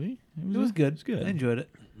this movie. It was good. It was good. I enjoyed it.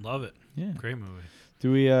 Love it. Yeah. Great movie.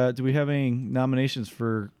 Do we have any nominations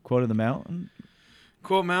for Quote of the Mountain?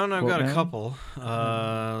 Quote Mountain, I've Quote got a Mountain? couple.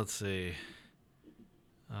 Let's see.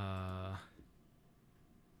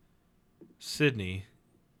 Sydney,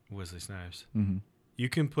 Wesley Snipes. Mm-hmm. You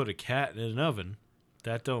can put a cat in an oven.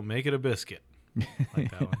 That don't make it a biscuit. Like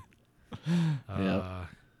that one. Yep.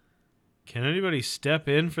 Can anybody step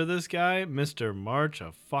in for this guy, Mr. March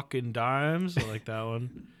of fucking Dimes? I like that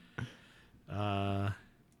one. There's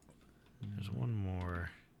one more.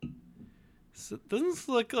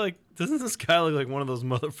 Doesn't this guy look like one of those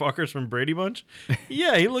motherfuckers from Brady Bunch?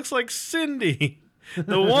 Yeah, he looks like Cindy,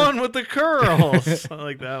 the one with the curls. I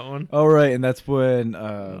like that one. Oh, right. And that's when,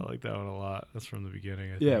 I like that one a lot. That's from the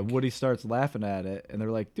beginning, I yeah, think. Woody starts laughing at it, and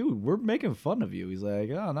they're like, dude, we're making fun of you. He's like,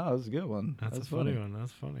 oh, no, that's a good one. That's a funny one.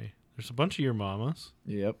 That's funny. There's a bunch of your mamas.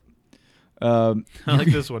 Yep. I like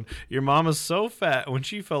this one. Your mama's so fat when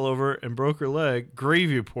she fell over and broke her leg,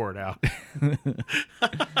 gravy poured out.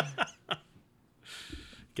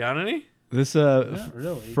 Got any? This Not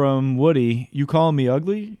really. from Woody, you calling me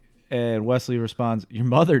ugly? And Wesley responds, your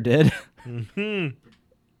mother did. Hmm.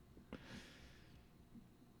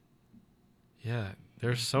 Yeah,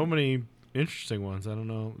 there's so many interesting ones. I don't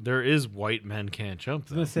know. There is White Men Can't Jump, I was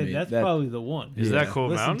gonna though. say mean, that's that- probably the one. Is Yeah. that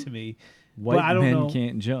Quote Listen Mountain? to me. White Well, I don't men know.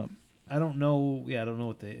 can't jump. I don't know. Yeah, I don't know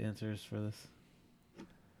what the answer is for this.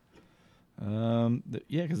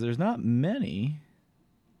 Yeah, because there's not many.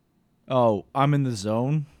 Oh, I'm in the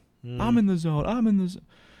zone. I'm in the zone. I'm in the zone.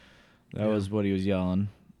 That Yeah. was what he was yelling.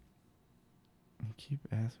 Keep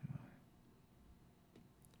asking.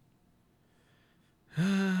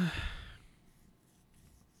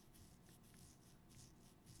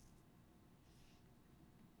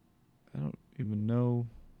 I don't even know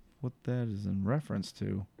what that is in reference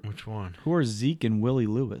to. Which one? Who are Zeke and Willie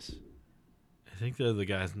Lewis? I think they're the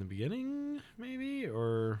guys in the beginning, maybe?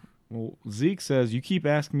 Or. Well, Zeke says, you keep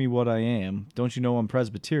asking me what I am. Don't you know I'm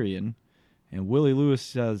Presbyterian? And Willie Lewis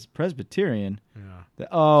says, Presbyterian?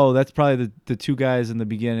 Yeah. That's probably the two guys in the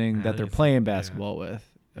beginning I that they're think it's- playing yeah. basketball with.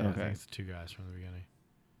 Yeah, I Okay. think it's the two guys from the beginning.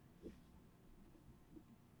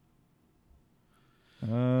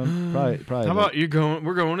 Probably. How about we're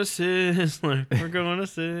going to Sizzler. We're going to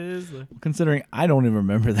Sizzler. Considering I don't even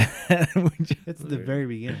remember that. It's the very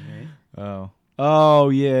beginning, right? Oh,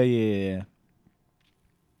 yeah.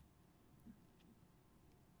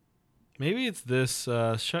 Maybe it's this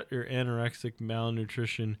shut your anorexic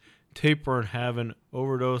malnutrition, tapeworm having,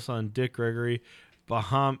 overdose on Dick Gregory,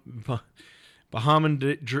 Bahamian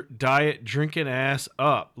diet drinking ass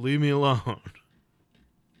up. Leave me alone.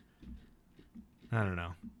 I don't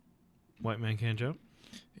know. White Man Can't Jump?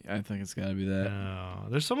 I think it's got to be that. No.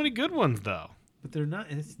 There's so many good ones, though. But they're not.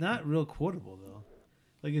 It's not real quotable though.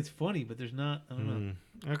 Like it's funny, but there's not. I don't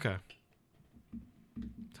know. Okay.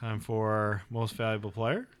 Time for Most Valuable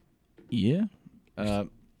Player Yeah. or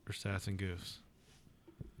Stats and Goofs?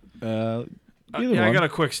 Either I one. got a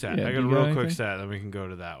quick stat. Yeah, I do got a you got real quick anything? stat, then we can go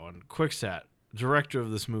to that one. Quick stat. Director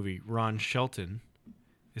of this movie, Ron Shelton,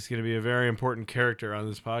 is going to be a very important character on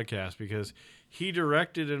this podcast because he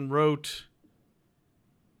directed and wrote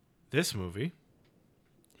this movie.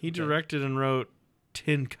 He directed and wrote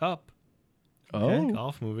Tin Cup, Oh.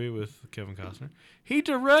 golf movie with Kevin Costner. He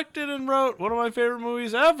directed and wrote one of my favorite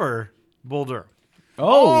movies ever, Bull Durham.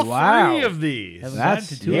 Oh, All wow. three of these. Haven't That's-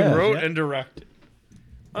 gotten to two He of yeah. those wrote yet. and directed.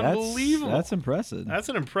 Unbelievable. That's impressive. That's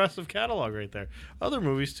an impressive catalog right there. Other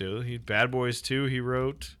movies too. Bad Boys 2 he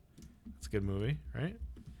wrote. It's a good movie, right?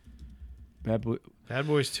 Bad Boy. Bad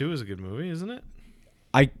Boys 2 is a good movie, isn't it?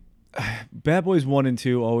 Bad Boys 1 and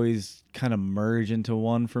 2 always kind of merge into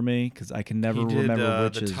one for me because I can never he did remember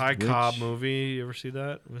which the is Ty which. Cobb movie. You ever see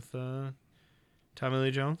that with Tommy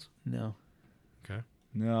Lee Jones? No. Okay.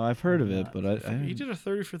 No, I've heard of it, but I He did a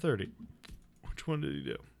 30 for 30. Which one did he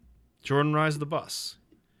do? Jordan Rides the Bus.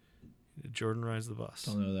 He did Jordan Rides the Bus.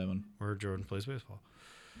 don't know that one. Where Jordan plays baseball.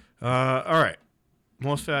 All right.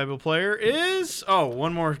 Most valuable player is... Oh,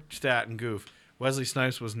 one more stat and goof. Wesley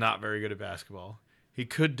Snipes was not very good at basketball. He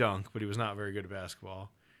could dunk, but he was not very good at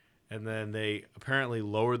basketball. And then they apparently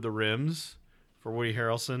lowered the rims for Woody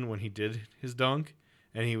Harrelson when he did his dunk.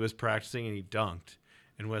 And he was practicing and he dunked.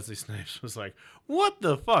 And Wesley Snipes was like, what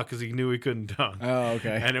the fuck? Because he knew he couldn't dunk. Oh,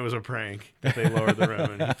 okay. And it was a prank that they lowered the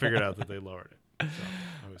rim. And he figured out that they lowered it.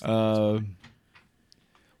 So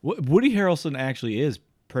Woody Harrelson actually is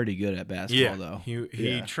pretty good at basketball, though.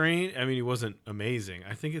 He trained. I mean, he wasn't amazing.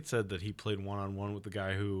 I think it said that he played 1-on-1 with the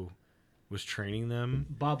guy who was training them,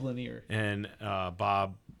 Bob Lanier. and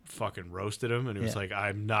Bob fucking roasted him, and he was Yeah. like,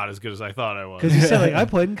 "I'm not as good as I thought I was." Because he said, like, I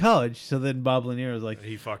played in college. So then Bob Lanier was like,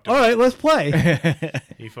 He fucked him. all right, let's play.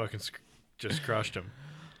 He fucking just crushed him.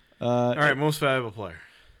 Uh, All right, most valuable player.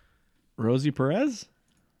 Rosie Perez?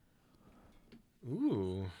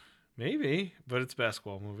 Ooh, maybe, but it's a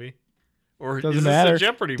basketball movie. Or Doesn't is matter. this a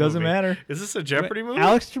Jeopardy Doesn't movie? matter. Is this a Jeopardy movie?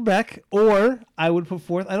 Alex Trebek, or I would put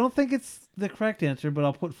forth, I don't think it's the correct answer, but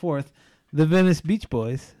I'll put forth the Venice Beach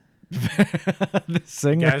Boys. The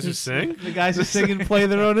singer. Guys who sing? The guys who sing and play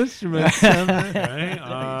their own instruments. Okay.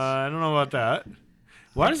 I don't know about that.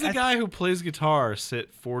 Why does the guy who plays guitar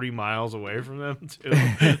sit 40 miles away from them, too?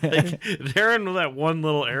 Like, they're in that one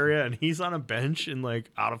little area, and he's on a bench and, like,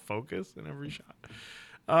 out of focus in every shot.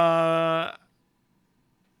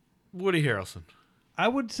 Woody Harrelson. I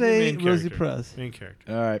would say Main Rosie character. Perez. Main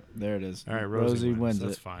character. All right, there it is. All right, Rosie wins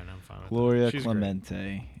That's it. fine. I'm fine with Gloria that. She's great.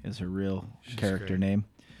 Clemente is her real character great. name.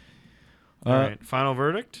 All right, final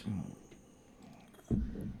verdict? I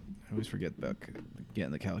always forget about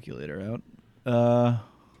getting the calculator out.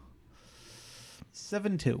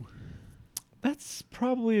 7-2. That's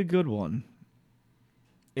probably a good one.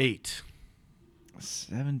 8.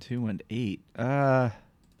 7, 2, and 8. I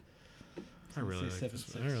really Say like this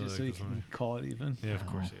 7-6, one. I really just so like you this can one. call it even. Yeah, of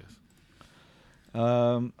course he is.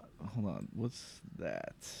 Hold on. What's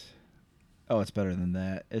that? Oh, it's better than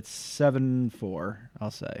that. It's 7-4,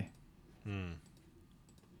 I'll say.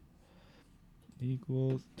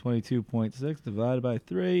 Equals 22.6 divided by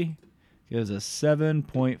 3 gives us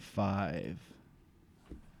 7.5.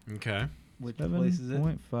 Okay. Which place is it?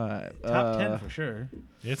 7.5. Top 10 for sure.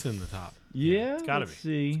 It's in the top. Yeah, It's gotta let's be.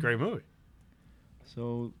 see. It's a great movie.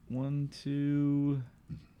 So 1, 2,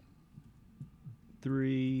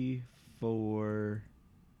 3, 4,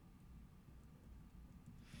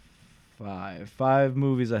 5. 5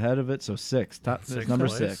 movies ahead of it, so 6. Top Sixth number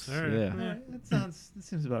place. 6. All right. Yeah. All right, that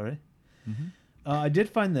seems about right. Mm-hmm. I did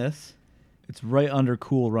find this. It's right under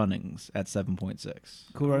Cool Runnings at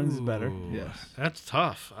 7.6. Cool Runnings is better. Ooh, Yes. That's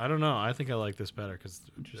tough. I don't know. I think I like this better because it's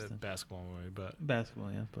a Interesting. basketball movie, but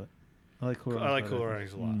Basketball, yeah, but I like Cool Runnings. I like better. Cool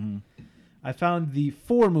Runnings a lot. Mm-hmm. I found the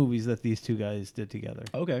 4 movies that these two guys did together.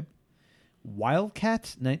 Okay.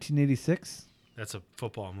 Wildcat, 1986. That's a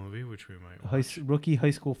football movie, which we might watch. Rookie high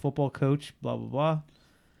school football coach, blah, blah,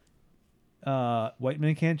 blah. White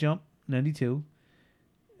Man Can't Jump, 92.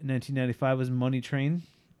 1995 was Money Train,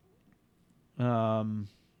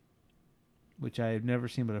 which I've never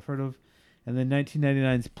seen but I've heard of. And then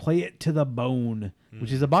 1999's Play It to the Bone,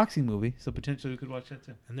 which is a boxing movie, so potentially we could watch that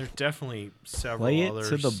too. And there's definitely several Play It to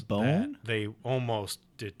others the Bone? that they almost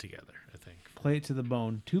did together, I think. Play It to the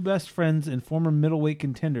Bone. Two best friends and former middleweight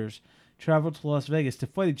contenders travel to Las Vegas to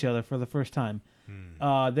fight each other for the first time.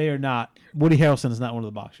 They are not. Woody Harrelson is not one of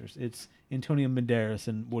the boxers. It's Antonio Banderas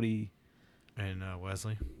and Woody. And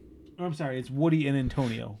Wesley. Or I'm sorry, it's Woody and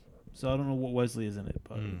Antonio. So I don't know what Wesley is in it,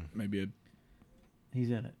 but Maybe he's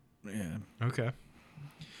in it. yeah. Okay.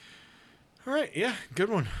 All right. Yeah. Good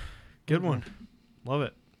one. Good one. Love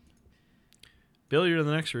it. Bill, you're in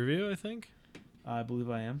the next review, I think. I believe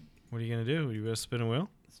I am. What are you going to do? You going to spin a wheel?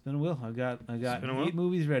 Spin a wheel. I got Spin a wheel? 8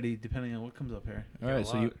 movies ready, depending on what comes up here. All right,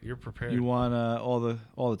 so you're prepared. you want all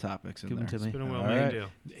the topics in Give them there. to me. Spin a wheel. All Make a right. deal.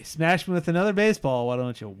 Smash me with another baseball. Why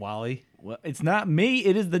don't you, Wally? Well, it's not me.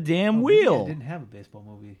 It is the damn Oh, maybe wheel. I didn't have a baseball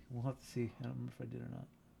movie. We'll have to see. I don't remember if I did or not.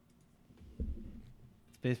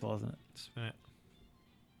 It's baseball, isn't it? Spin it.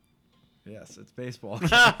 Yes, it's baseball.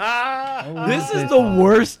 Oh, This is the baseball.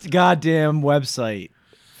 worst goddamn website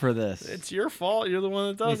for this. It's your fault. You're the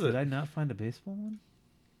one that Wait, does did it. I not find a baseball one?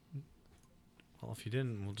 Well, if you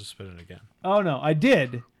didn't, we'll just spin it again. Oh no, I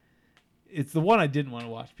did. It's the one I didn't want to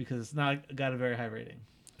watch because it's not got a very high rating.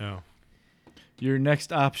 Oh. Your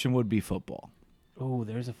next option would be football. Oh,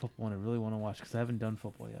 there's a football one I really want to watch because I haven't done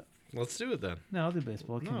football yet. Let's do it then. No, I'll do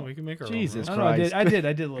baseball. I No, can't- we can make our Jesus own. Oh, no, I Christ. did.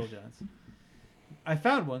 I did Little John's. I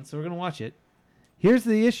found one, so we're gonna watch it. Here's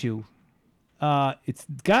the issue. It's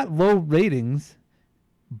got low ratings,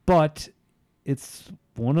 but it's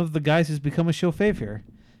one of the guys who's become a show fave here,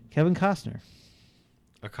 Kevin Costner.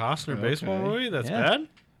 A Costner baseball Okay. movie? That's Yeah. bad?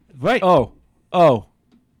 Right.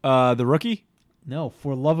 The rookie. No,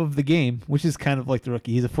 For Love of the Game, which is kind of like the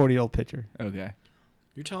rookie. He's a 40-year-old pitcher. Okay.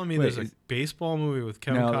 You're telling me Wait, there's a is- baseball movie with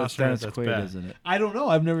Kevin No, that's Costner Dennis that's Quaid, bad? isn't it? I don't know.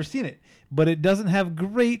 I've never seen it, but it doesn't have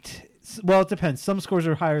great. Well, it depends. Some scores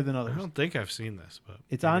are higher than I others. don't think I've seen this, but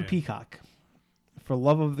It's on maybe. Peacock For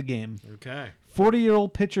Love of the Game. Okay.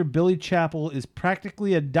 40-year-old pitcher Billy Chappell is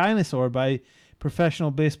practically a dinosaur by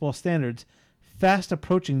professional baseball standards, fast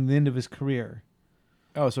approaching the end of his career.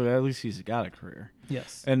 Oh, so at least he's got a career.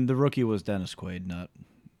 Yes. And the rookie was Dennis Quaid, not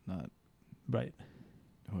Right.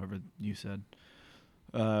 whoever you said.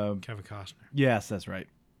 Kevin Costner. Yes, that's right.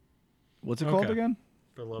 What's it called Okay. again?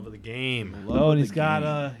 For Love of the Game. Love Oh, of and the he's got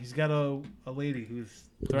Game. a lady who's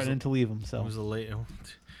threatening to leave him. That So was a late.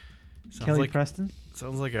 Sounds Kelly like Preston.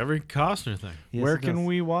 sounds like every Costner thing. Yes, Where it can does.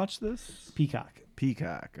 we watch this? Peacock.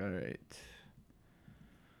 Peacock. All right.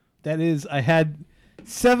 That is, I had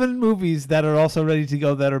 7 movies that are also ready to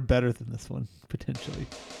go that are better than this one potentially.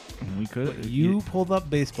 We could. You pulled up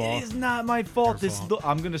baseball. It is not my fault. Your This fault.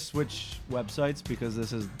 I'm gonna switch websites because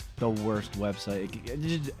this is the worst website.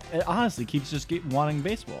 It honestly keeps just wanting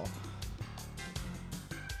baseball.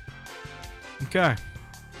 Okay.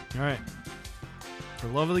 All right. For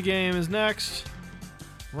Love of the Game is next.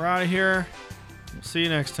 We're out of here. We'll see you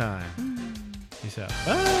next time. Peace out.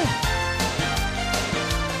 Ah!